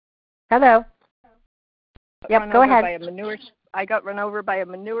 Hello. Yep, go ahead. I got run over by a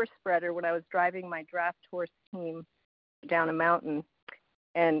manure spreader when I was driving my draft horse team down a mountain,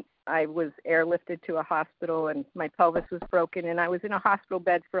 and I was airlifted to a hospital, and my pelvis was broken, and I was in a hospital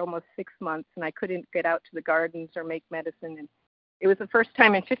bed for almost 6 months, and I couldn't get out to the gardens or make medicine. And it was the first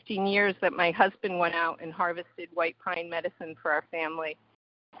time in 15 years that my husband went out and harvested white pine medicine for our family.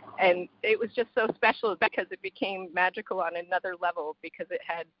 And it was just so special because it became magical on another level because it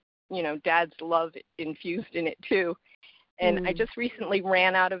had, Dad's love infused in it too. And I just recently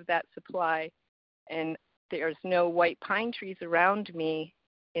ran out of that supply, and there's no white pine trees around me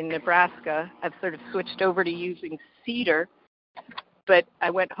in Nebraska. I've sort of switched over to using cedar, but I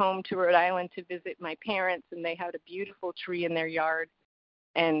went home to Rhode Island to visit my parents, and they had a beautiful tree in their yard.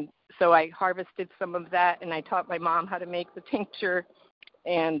 And so I harvested some of that, and I taught my mom how to make the tincture,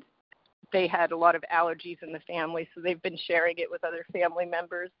 and they had a lot of allergies in the family, so they've been sharing it with other family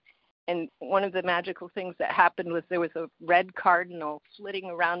members. And one of the magical things that happened was there was a red cardinal flitting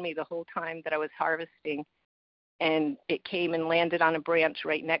around me the whole time that I was harvesting, and it came and landed on a branch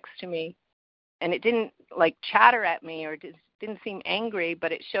right next to me. And it didn't chatter at me or didn't seem angry,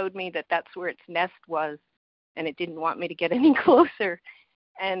 but it showed me that that's where its nest was, and it didn't want me to get any closer.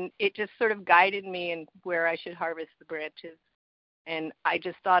 And it just sort of guided me in where I should harvest the branches. And I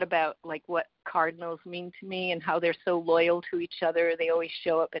just thought about what cardinals mean to me and how they're so loyal to each other. They always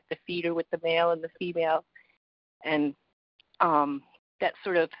show up at the feeder with the male and the female. And that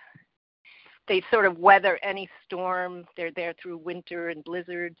they sort of weather any storm. They're there through winter and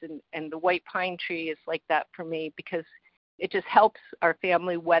blizzards, and the white pine tree is like that for me because it just helps our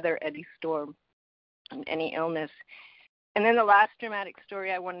family weather any storm and any illness. And then the last dramatic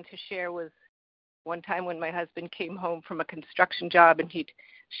story I wanted to share was one time when my husband came home from a construction job, and he'd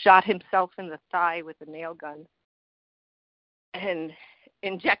shot himself in the thigh with a nail gun and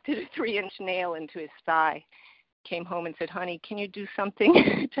injected a 3-inch nail into his thigh. Came home and said, "Honey, can you do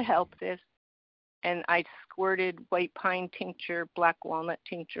something to help this?" And I squirted white pine tincture, black walnut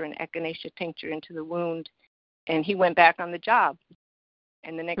tincture, and echinacea tincture into the wound, and he went back on the job.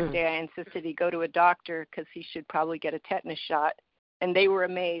 And the next day I insisted he go to a doctor because he should probably get a tetanus shot. And they were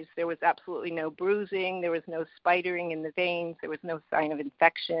amazed. There was absolutely no bruising. There was no spidering in the veins. There was no sign of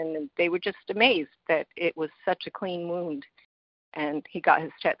infection. And they were just amazed that it was such a clean wound. And he got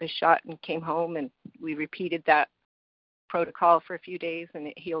his tetanus shot and came home, and we repeated that protocol for a few days, and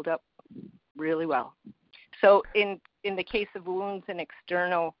it healed up really well. So in the case of wounds and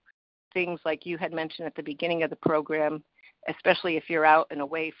external things like you had mentioned at the beginning of the program, especially if you're out and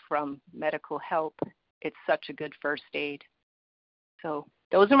away from medical help, it's such a good first aid. So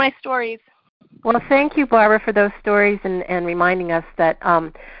those are my stories. Well, thank you, Barbara, for those stories and reminding us that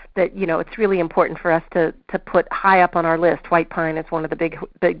it's really important for us to put high up on our list. White pine is one of the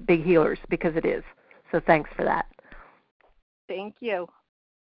big healers because it is. So thanks for that. Thank you.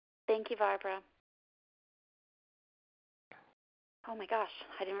 Thank you, Barbara. Oh my gosh,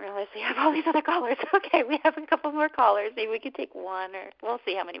 I didn't realize we have all these other callers. Okay, we have a couple more callers. Maybe we could take one, or we'll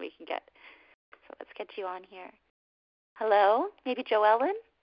see how many we can get. So let's get you on here. Hello, maybe Joellen?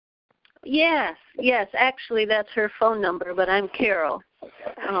 Yes. Actually, that's her phone number, but I'm Carol.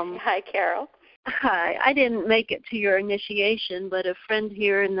 Hi, Carol. Hi. I didn't make it to your initiation, but a friend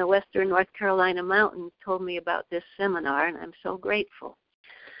here in the western North Carolina mountains told me about this seminar, and I'm so grateful.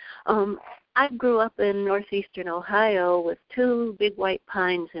 I grew up in northeastern Ohio with 2 big white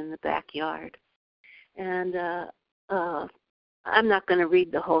pines in the backyard. And I'm not going to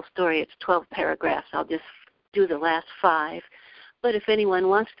read the whole story. It's 12 paragraphs. I'll just do the last 5. But if anyone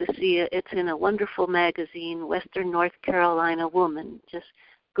wants to see it, it's in a wonderful magazine, Western North Carolina Woman. Just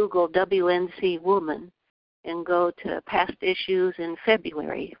Google WNC Woman and go to past issues in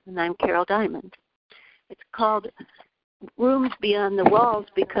February. And I'm Carol Diamond. It's called Rooms Beyond the Walls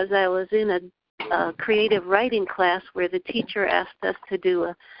because I was in a creative writing class where the teacher asked us to do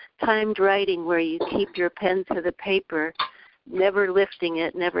a timed writing where you keep your pen to the paper, never lifting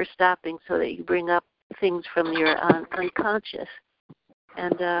it, never stopping, so that you bring up things from your unconscious.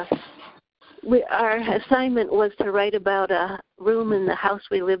 And our assignment was to write about a room in the house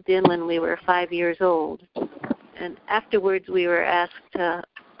we lived in when we were 5 years old. And afterwards we were asked to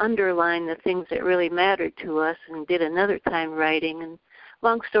underline the things that really mattered to us and did another time writing. And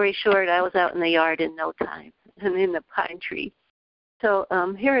long story short, I was out in the yard in no time and in the pine tree. So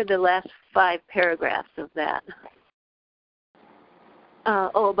here are the last 5 paragraphs of that.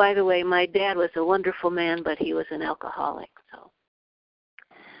 Oh, by the way, my dad was a wonderful man, but he was an alcoholic. So,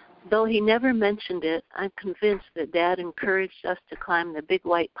 though he never mentioned it, I'm convinced that Dad encouraged us to climb the big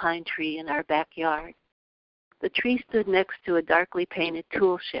white pine tree in our backyard. The tree stood next to a darkly painted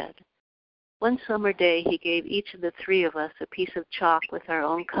tool shed. One summer day, he gave each of the 3 of us a piece of chalk with our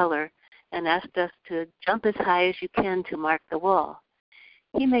own color and asked us to jump as high as you can to mark the wall.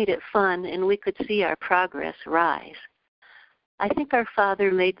 He made it fun, and we could see our progress rise. I think our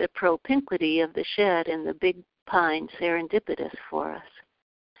father made the propinquity of the shed and the big pine serendipitous for us.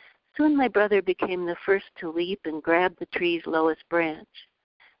 Soon my brother became the first to leap and grab the tree's lowest branch,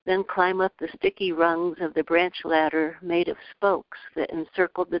 then climb up the sticky rungs of the branch ladder made of spokes that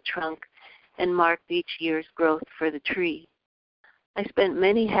encircled the trunk and marked each year's growth for the tree. I spent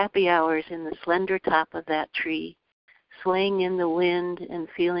many happy hours in the slender top of that tree, swaying in the wind and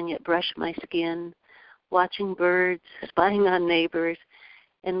feeling it brush my skin, watching birds, spying on neighbors,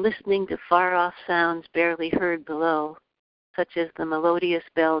 and listening to far-off sounds barely heard below, such as the melodious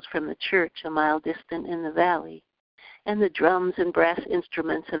bells from the church a mile distant in the valley, and the drums and brass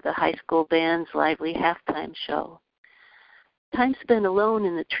instruments of the high school band's lively halftime show. Time spent alone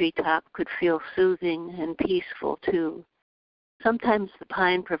in the treetop could feel soothing and peaceful, too. Sometimes the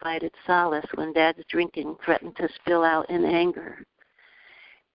pine provided solace when Dad's drinking threatened to spill out in anger.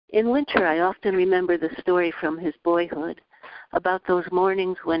 In winter, I often remember the story from his boyhood about those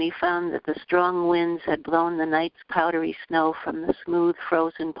mornings when he found that the strong winds had blown the night's powdery snow from the smooth,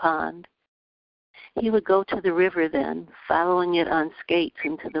 frozen pond. He would go to the river then, following it on skates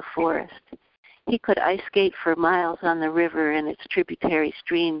into the forest. He could ice skate for miles on the river and its tributary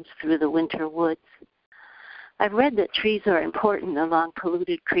streams through the winter woods. I've read that trees are important along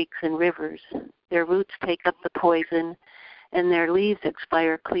polluted creeks and rivers. Their roots take up the poison, and their leaves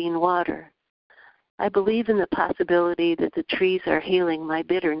expire clean water. I believe in the possibility that the trees are healing my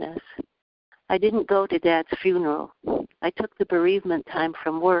bitterness. I didn't go to Dad's funeral. I took the bereavement time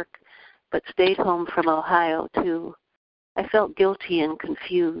from work, but stayed home from Ohio, too. I felt guilty and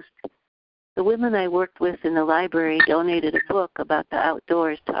confused. The women I worked with in the library donated a book about the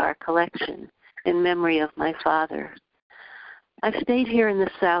outdoors to our collection in memory of my father. I've stayed here in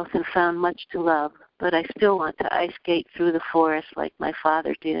the South and found much to love, but I still want to ice skate through the forest like my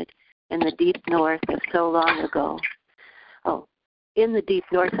father did in the deep north of so long ago. Oh, in the deep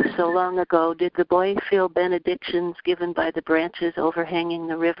north of so long ago, did the boy feel benedictions given by the branches overhanging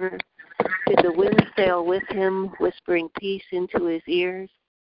the river? Did the wind sail with him, whispering peace into his ears?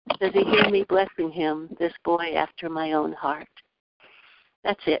 Does he hear me blessing him, this boy after my own heart?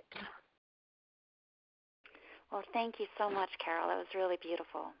 That's it. Well, thank you so much, Carol. That was really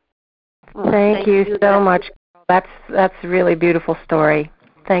beautiful. Well, thank you so much. That's a really beautiful story.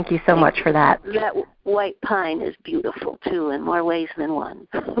 Thank you so much for that. That white pine is beautiful, too, in more ways than one.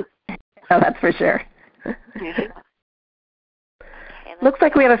 Oh, that's for sure. Looks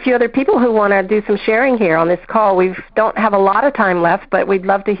like we have a few other people who want to do some sharing here on this call. We don't have a lot of time left, but we'd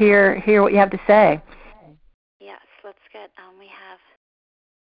love to hear what you have to say. Yes, let's get, we have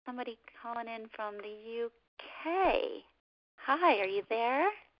somebody calling in from the UK. Hi, are you there?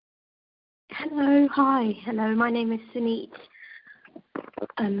 Hello, hi. Hello, my name is Sunit.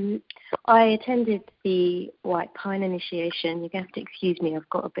 I attended the White Pine initiation. You have to excuse me, I've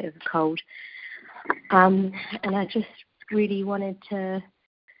got a bit of a cold. And I just really wanted to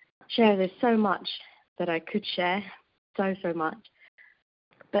share. There's so much that I could share, so much.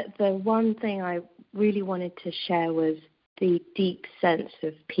 But the one thing I really wanted to share was the deep sense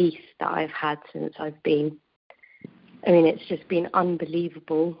of peace that I've had since I've been. I mean, it's just been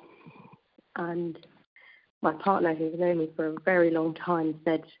unbelievable. And my partner, who's known me for a very long time,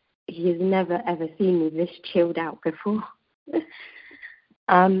 said he has never, ever seen me this chilled out before.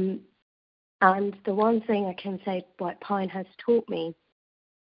 And the one thing I can say White Pine has taught me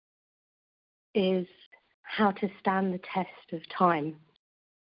is how to stand the test of time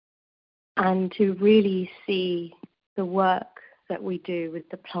and to really see the work that we do with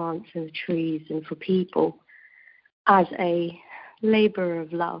the plants and the trees and for people as a labor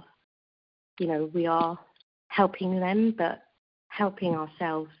of love. You know, we are helping them, but helping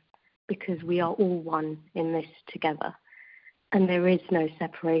ourselves, because we are all one in this together. And there is no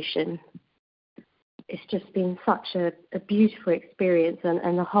separation. It's just been such a beautiful experience,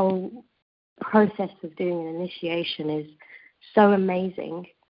 and the whole process of doing an initiation is so amazing.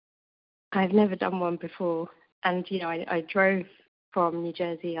 I've never done one before, and you know, I drove from New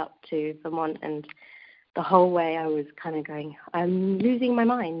Jersey up to Vermont, and the whole way I was kind of going, I'm losing my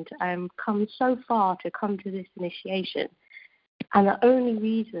mind. I'm come so far to come to this initiation, and the only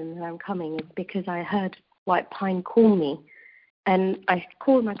reason that I'm coming is because I heard White Pine call me. And I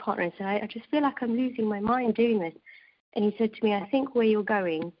called my partner and said, I just feel like I'm losing my mind doing this. And he said to me, I think where you're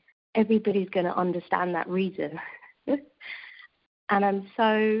going, everybody's going to understand that reason. And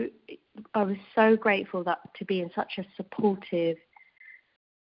I was so grateful to be in such a supportive,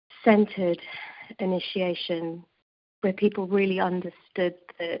 centered initiation where people really understood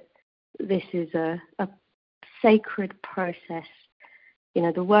that this is a sacred process. You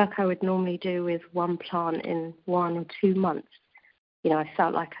know, the work I would normally do with one plant in 1 or 2 months, you know, I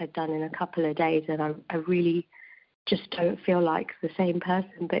felt like I'd done in a couple of days, and I really just don't feel like the same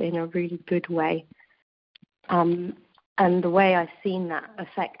person, but in a really good way. And the way I've seen that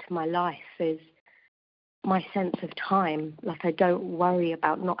affect my life is my sense of time. Like, I don't worry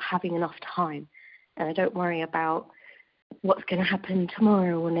about not having enough time, and I don't worry about what's going to happen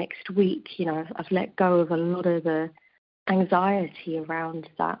tomorrow or next week. You know, I've let go of a lot of the anxiety around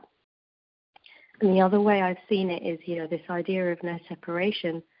that. And the other way I've seen it is, you know, this idea of no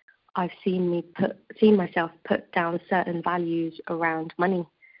separation. I've seen myself put down certain values around money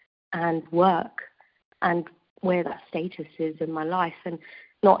and work and where that status is in my life, and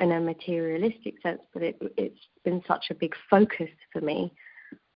not in a materialistic sense, but it's been such a big focus for me.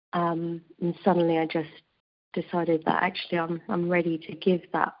 And suddenly I just decided that actually I'm ready to give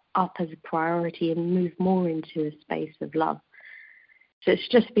that up as a priority and move more into a space of love. So it's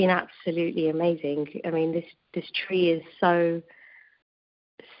just been absolutely amazing. I mean, this tree is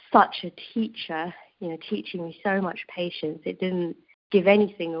such a teacher, you know, teaching me so much patience. It didn't give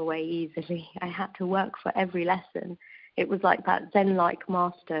anything away easily. I had to work for every lesson. It was like that Zen-like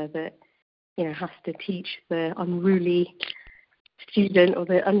master that, you know, has to teach the unruly student or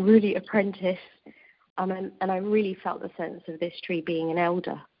the unruly apprentice. And I really felt the sense of this tree being an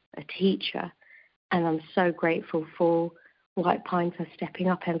elder, a teacher. And I'm so grateful for White Pine for stepping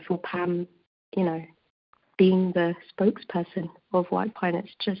up, and for Pam, you know, being the spokesperson of White Pine.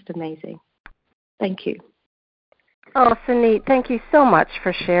 It's just amazing. Thank you. Oh, Sunit, thank you so much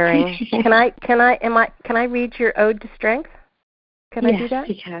for sharing. Can I read your Ode to Strength? Can I do that?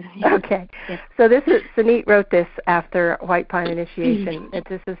 Yes, you can. Okay. Yes. So Sunit wrote this after White Pine initiation.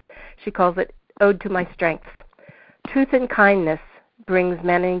 She calls it Ode to My Strength. Truth and kindness brings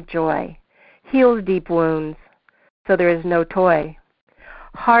many joy, heals deep wounds, so there is no toy.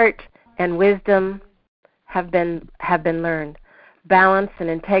 Heart and wisdom have been learned. Balance and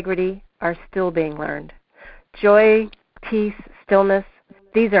integrity are still being learned. Joy, peace, stillness,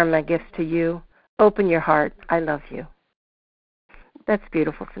 these are my gifts to you. Open your heart. I love you. That's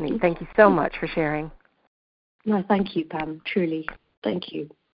beautiful, Sunit. Thank you so much for sharing. No, thank you, Pam. Truly. Thank you.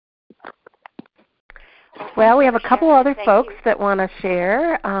 Well, we have a couple other folks that want to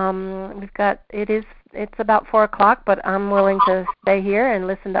share. It's about 4:00, but I'm willing to stay here and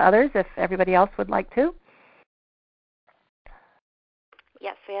listen to others if everybody else would like to.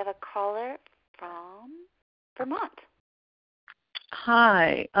 Yes, we have a caller from Vermont.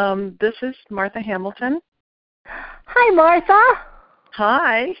 Hi, this is Martha Hamilton. Hi, Martha.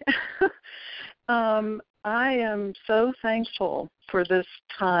 Hi. I am so thankful for this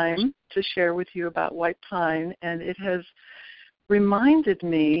time to share with you about White Pine, and it has reminded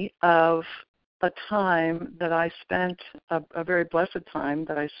me of a time that I spent, a very blessed time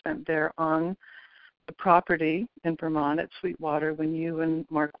that I spent there on the property in Vermont at Sweetwater when you and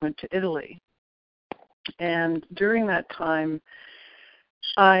Mark went to Italy. And during that time,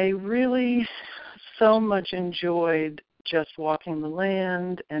 I really so much enjoyed just walking the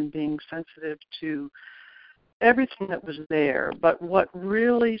land and being sensitive to everything that was there. But what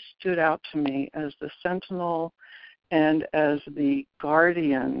really stood out to me as the sentinel and as the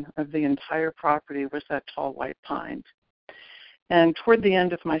guardian of the entire property was that tall white pine. And toward the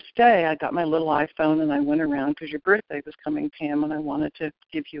end of my stay, I got my little iPhone and I went around because your birthday was coming, Pam, and I wanted to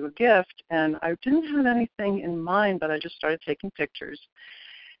give you a gift. And I didn't have anything in mind, but I just started taking pictures.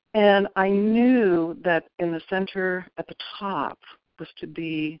 And I knew that in the center at the top was to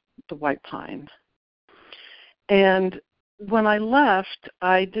be the white pine. And when I left,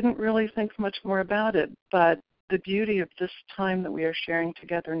 I didn't really think much more about it. But the beauty of this time that we are sharing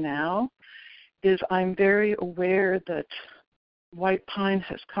together now is I'm very aware that white pine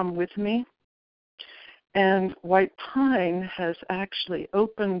has come with me, and white pine has actually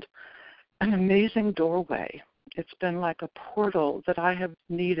opened an amazing doorway. It's been like a portal that I have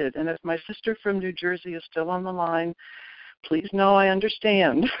needed, and if my sister from New Jersey is still on the line, please know I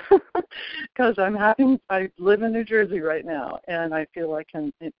understand, because I live in New Jersey right now, and I feel like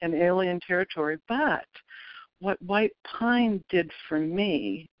in alien territory. But what white pine did for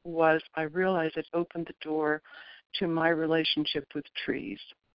me was I realized it opened the door to my relationship with trees.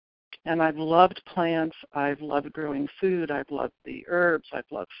 And I've loved plants, I've loved growing food, I've loved the herbs, I've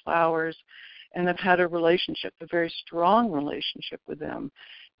loved flowers, and I've had a very strong relationship with them.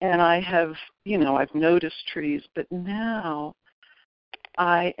 And I have, I've noticed trees, but now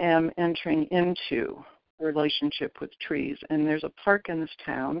I am entering into a relationship with trees. And there's a park in this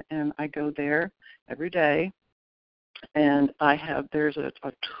town, and I go there every day. And there's a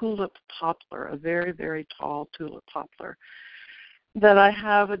tulip poplar, a very, very tall tulip poplar that I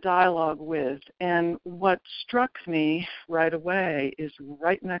have a dialogue with. And what struck me right away is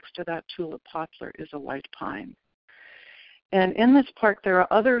right next to that tulip poplar is a white pine. And in this park there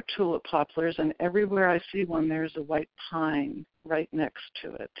are other tulip poplars, and everywhere I see one there's a white pine right next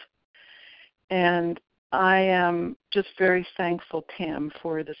to it. And I am just very thankful, Pam,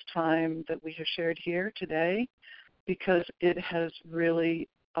 for this time that we have shared here today, because it has really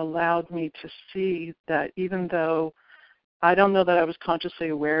allowed me to see that even though I don't know that I was consciously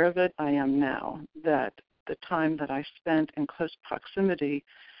aware of it, I am now, that the time that I spent in close proximity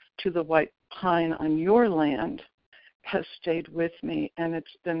to the white pine on your land has stayed with me, and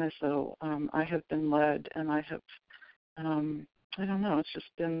it's been as though I have been led, and I have, I don't know, it's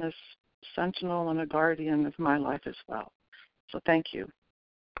just been this sentinel and a guardian of my life as well. So thank you.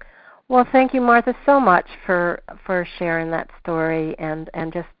 Well, thank you, Martha, so much for sharing that story and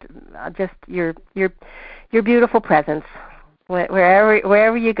just your beautiful presence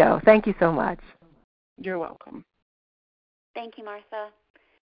wherever you go. Thank you so much. You're welcome. Thank you, Martha.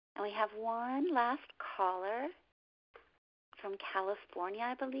 And we have one last caller from California,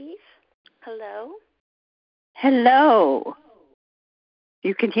 I believe. Hello. Hello.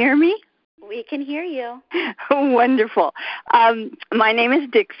 You can hear me? We can hear you. Wonderful. My name is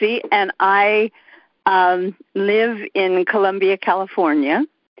Dixie, and I live in Columbia, California.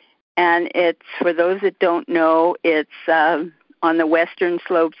 And it's, for those that don't know, it's on the western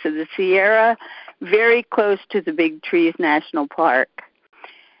slopes of the Sierra, very close to the Big Trees National Park.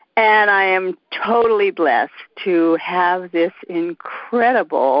 And I am totally blessed to have this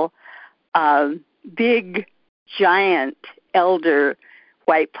incredible, big, giant elder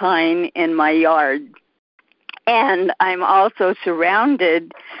white pine in my yard. And I'm also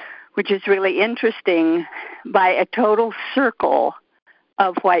surrounded, which is really interesting, by a total circle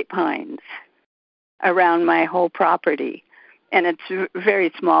of white pines around my whole property. And it's a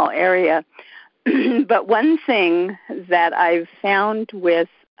very small area. But one thing that I've found with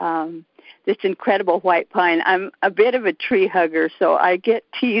this incredible white pine, I'm a bit of a tree hugger, so I get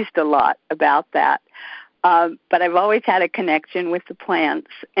teased a lot about that. But I've always had a connection with the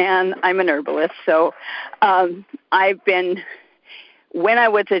plants, and I'm an herbalist. So when I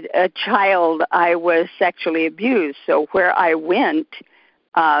was a child, I was sexually abused. So where I went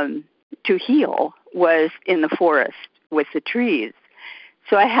to heal was in the forest with the trees.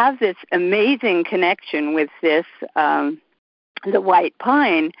 So I have this amazing connection with this, the white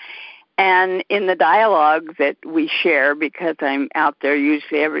pine. And in the dialogue that we share, because I'm out there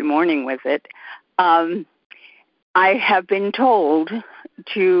usually every morning with it, I have been told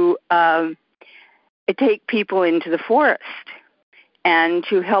to take people into the forest and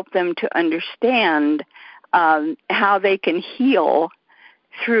to help them to understand how they can heal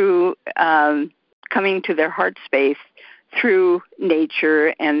through coming to their heart space through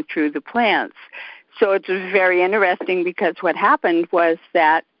nature and through the plants. So it's very interesting, because what happened was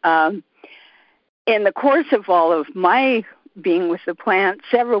that in the course of all of my being with the plants,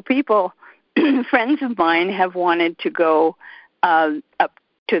 several people, friends of mine, have wanted to go up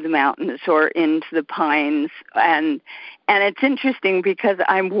to the mountains or into the pines. And it's interesting because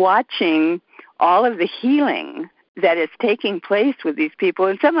I'm watching all of the healing that is taking place with these people,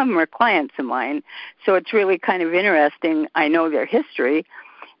 and some of them are clients of mine, so it's really kind of interesting. I know their history,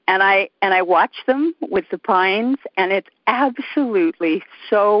 and I watch them with the pines, and it's absolutely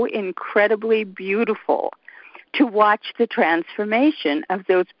so incredibly beautiful to watch the transformation of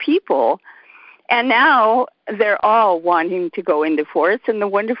those people. And now they're all wanting to go into forests, and the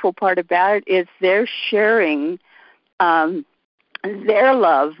wonderful part about it is they're sharing their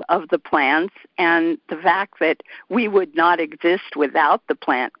love of the plants and the fact that we would not exist without the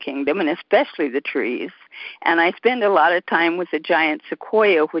plant kingdom, and especially the trees. And I spend a lot of time with the giant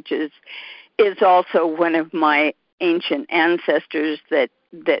sequoia, which is also one of my ancient ancestors that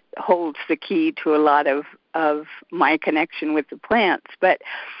holds the key to a lot of my connection with the plants. But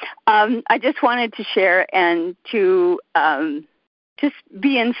I just wanted to share and to just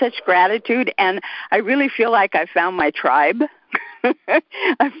be in such gratitude, and I really feel like I found my tribe.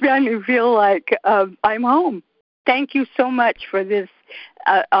 I finally feel like I'm home. Thank you so much for this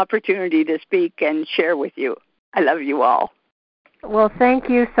opportunity to speak and share with you. I love you all. Well, thank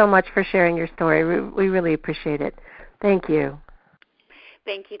you so much for sharing your story. We really appreciate it. Thank you.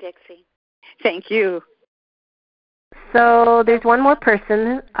 Thank you, Dixie. Thank you. So there's one more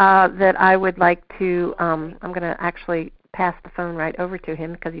person that I would like to, I'm going to actually pass the phone right over to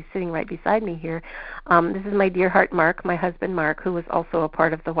him because he's sitting right beside me here. This is my dear heart Mark, my husband Mark, who was also a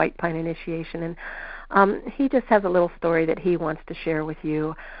part of the White Pine Initiation. And he just has a little story that he wants to share with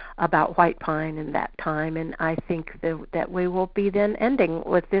you about White Pine and that time. And I think that we will be then ending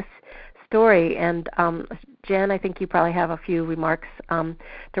with this story. And Jen, I think you probably have a few remarks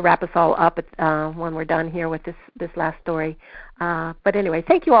to wrap us all up when we're done here with this last story. But anyway,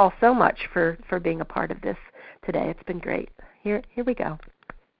 thank you all so much for being a part of this today. It's been great. Here we go.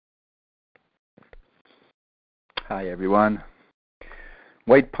 Hi, everyone.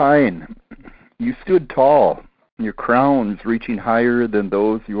 White Pine, you stood tall, your crowns reaching higher than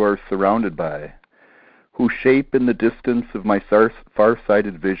those you are surrounded by, whose shape in the distance of my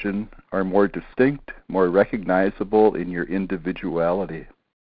far-sighted vision are more distinct, more recognizable in your individuality.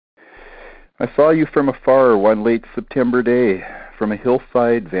 I saw you from afar one late September day, from a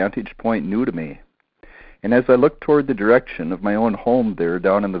hillside vantage point new to me. And as I looked toward the direction of my own home there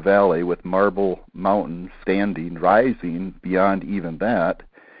down in the valley with Marble Mountain rising beyond even that,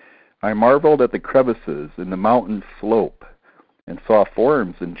 I marveled at the crevices in the mountain slope and saw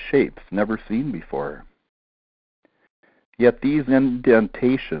forms and shapes never seen before. Yet these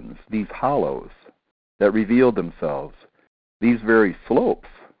indentations, these hollows that revealed themselves, these very slopes,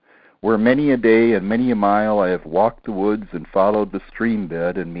 where many a day and many a mile I have walked the woods and followed the stream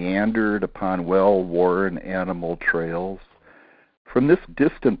bed and meandered upon well-worn animal trails. From this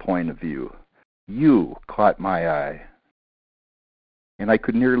distant point of view, you caught my eye. And I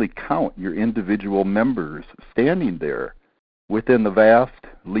could nearly count your individual members standing there within the vast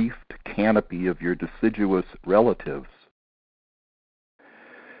leafed canopy of your deciduous relatives.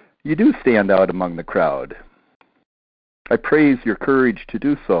 You do stand out among the crowd. I praise your courage to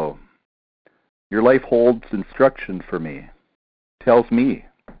do so. Your life holds instruction for me, tells me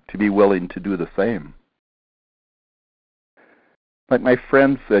to be willing to do the same. Like my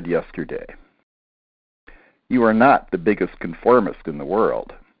friend said yesterday, you are not the biggest conformist in the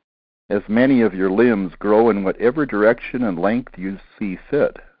world, as many of your limbs grow in whatever direction and length you see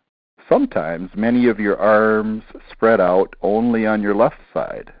fit. Sometimes many of your arms spread out only on your left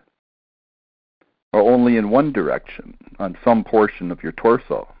side, or only in one direction on some portion of your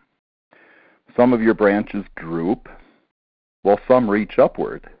torso. Some of your branches droop, while some reach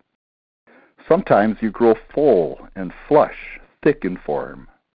upward. Sometimes you grow full and flush, thick in form,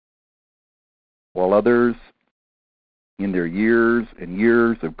 while others, in their years and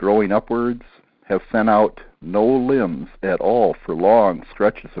years of growing upwards, have sent out no limbs at all for long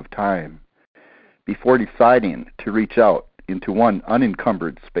stretches of time, before deciding to reach out into one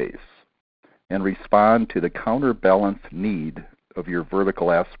unencumbered space and respond to the counterbalanced need of your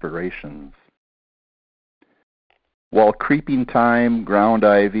vertical aspirations. While creeping thyme, ground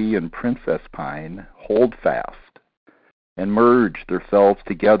ivy, and princess pine hold fast and merge themselves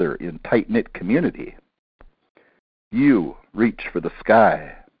together in tight-knit community, you reach for the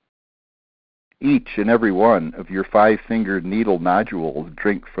sky. Each and every one of your 5-fingered needle nodules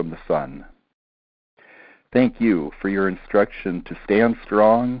drink from the sun. Thank you for your instruction to stand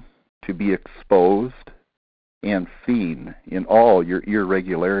strong, to be exposed, and seen in all your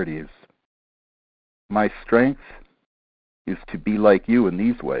irregularities. My strength is to be like you in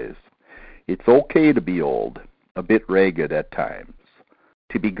these ways. It's okay to be old, a bit ragged at times,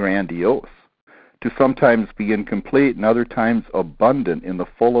 to be grandiose, to sometimes be incomplete and other times abundant in the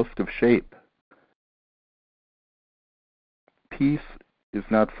fullest of shape. peace is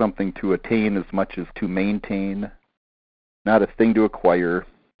not something to attain as much as to maintain, not a thing to acquire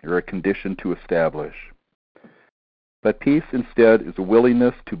or a condition to establish. But peace instead is a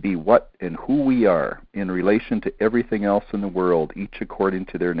willingness to be what and who we are in relation to everything else in the world, each according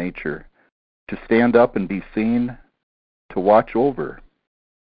to their nature, to stand up and be seen, to watch over,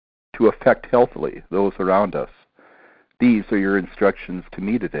 to affect healthily those around us. These are your instructions to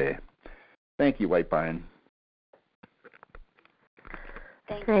me today. Thank you, White Pine.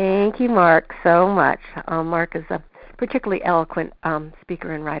 Thank you, Mark, so much. Mark is a particularly eloquent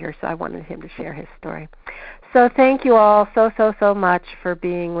speaker and writer, so I wanted him to share his story. So thank you all so much for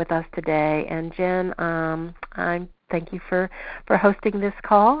being with us today. And Jen, thank you for hosting this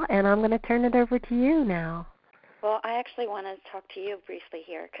call, and I'm going to turn it over to you now. Well, I actually want to talk to you briefly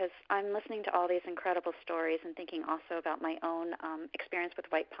here because I'm listening to all these incredible stories and thinking also about my own experience with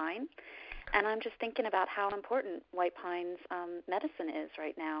white pine. And I'm just thinking about how important white pine's medicine is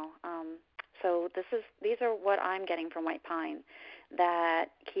right now. So these are what I'm getting from white pine,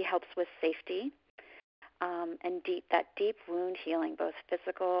 that he helps with safety and that deep wound healing, both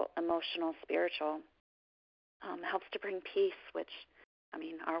physical, emotional, spiritual, helps to bring peace, which, I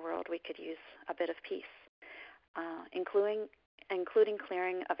mean, our world, we could use a bit of peace, including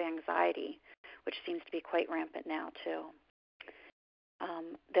clearing of anxiety, which seems to be quite rampant now, too.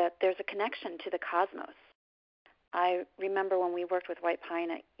 That there's a connection to the cosmos. I remember when we worked with white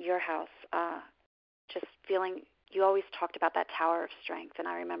pine at your house, just feeling, you always talked about that tower of strength, and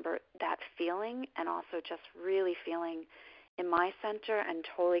I remember that feeling and also just really feeling in my center and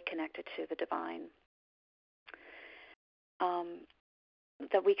totally connected to the divine.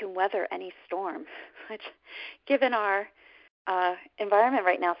 That we can weather any storm, which given our environment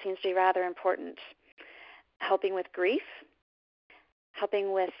right now seems to be rather important. Helping with grief,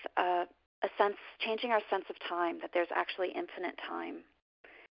 helping with changing our sense of time, that there's actually infinite time.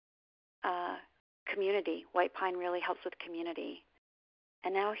 Community, white pine really helps with community.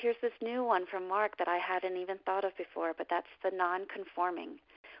 And now here's this new one from Mark that I hadn't even thought of before, but that's the non-conforming,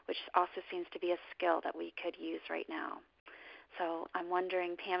 which also seems to be a skill that we could use right now. So I'm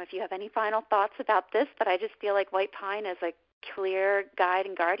wondering, Pam, if you have any final thoughts about this, but I just feel like white pine is a clear guide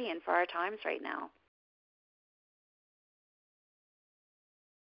and guardian for our times right now.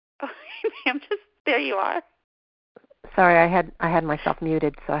 Oh, Pam, just there you are. Sorry, I had myself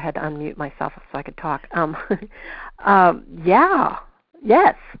muted, so I had to unmute myself so I could talk.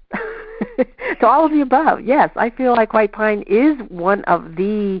 Yes. To all of the above, yes. I feel like white pine is one of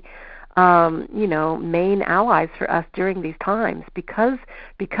the main allies for us during these times because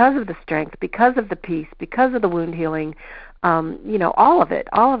of the strength, because of the peace, because of the wound healing. All of it.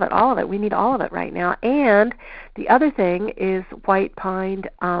 We need all of it right now. And the other thing is white pine,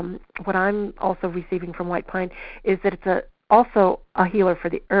 what I'm also receiving from white pine is that it's also a healer for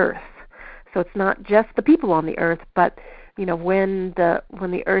the earth. So it's not just the people on the earth, but when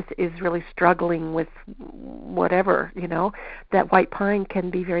the earth is really struggling with whatever, that white pine can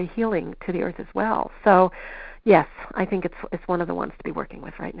be very healing to the earth as well. So yes, I think it's one of the ones to be working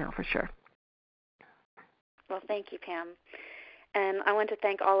with right now for sure. Well, thank you, Pam. And I want to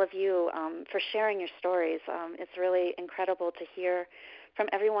thank all of you for sharing your stories. It's really incredible to hear from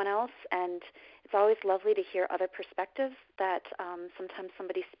everyone else, and it's always lovely to hear other perspectives that sometimes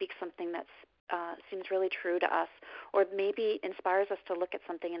somebody speaks something that seems really true to us or maybe inspires us to look at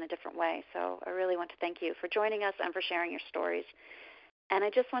something in a different way. So I really want to thank you for joining us and for sharing your stories. And I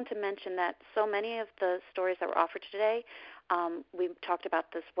just want to mention that so many of the stories that were offered today, we talked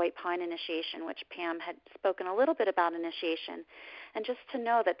about this white pine initiation, which Pam had spoken a little bit about initiation. And just to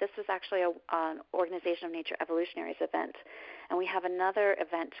know that this is actually an Organization of Nature Evolutionaries event. And we have another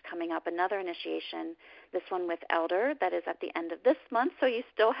event coming up, another initiation, this one with Elder, that is at the end of this month. So you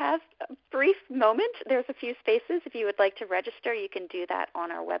still have a brief moment. There's a few spaces. If you would like to register, you can do that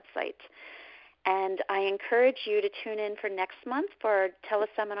on our website. And I encourage you to tune in for next month for our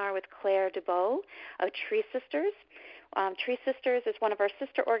teleseminar with Claire Dubois of Tree Sisters. Tree Sisters is one of our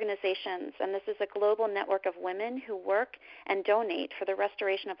sister organizations, and this is a global network of women who work and donate for the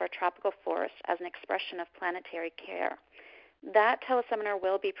restoration of our tropical forests as an expression of planetary care. That teleseminar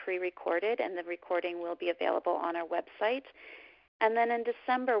will be pre-recorded, and the recording will be available on our website. And then in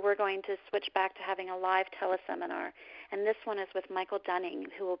December, we're going to switch back to having a live teleseminar, and this one is with Michael Dunning,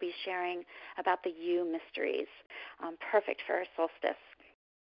 who will be sharing about the U mysteries, perfect for our solstice.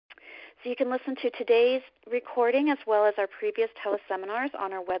 So you can listen to today's recording as well as our previous teleseminars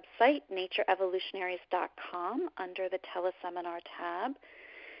on our website, natureevolutionaries.com, under the teleseminar tab.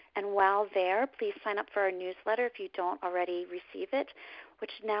 And while there, please sign up for our newsletter if you don't already receive it,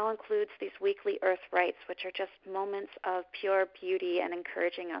 which now includes these weekly Earth Rites, which are just moments of pure beauty and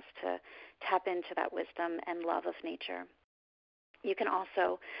encouraging us to tap into that wisdom and love of nature. You can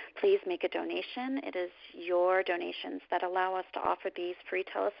also please make a donation. It is your donations that allow us to offer these free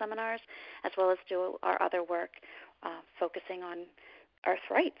teleseminars as well as do our other work focusing on Earth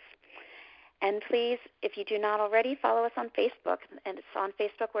Rites. And please, if you do not already, follow us on Facebook. And it's on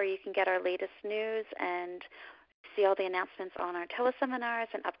Facebook where you can get our latest news and see all the announcements on our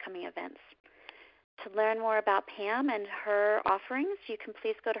teleseminars and upcoming events. To learn more about Pam and her offerings, you can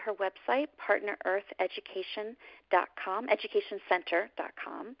please go to her website, partnereartheducation.com,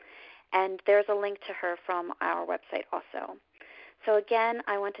 educationcenter.com, and there's a link to her from our website also. So again,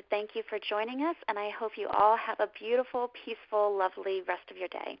 I want to thank you for joining us, and I hope you all have a beautiful, peaceful, lovely rest of your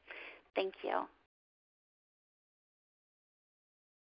day. Thank you.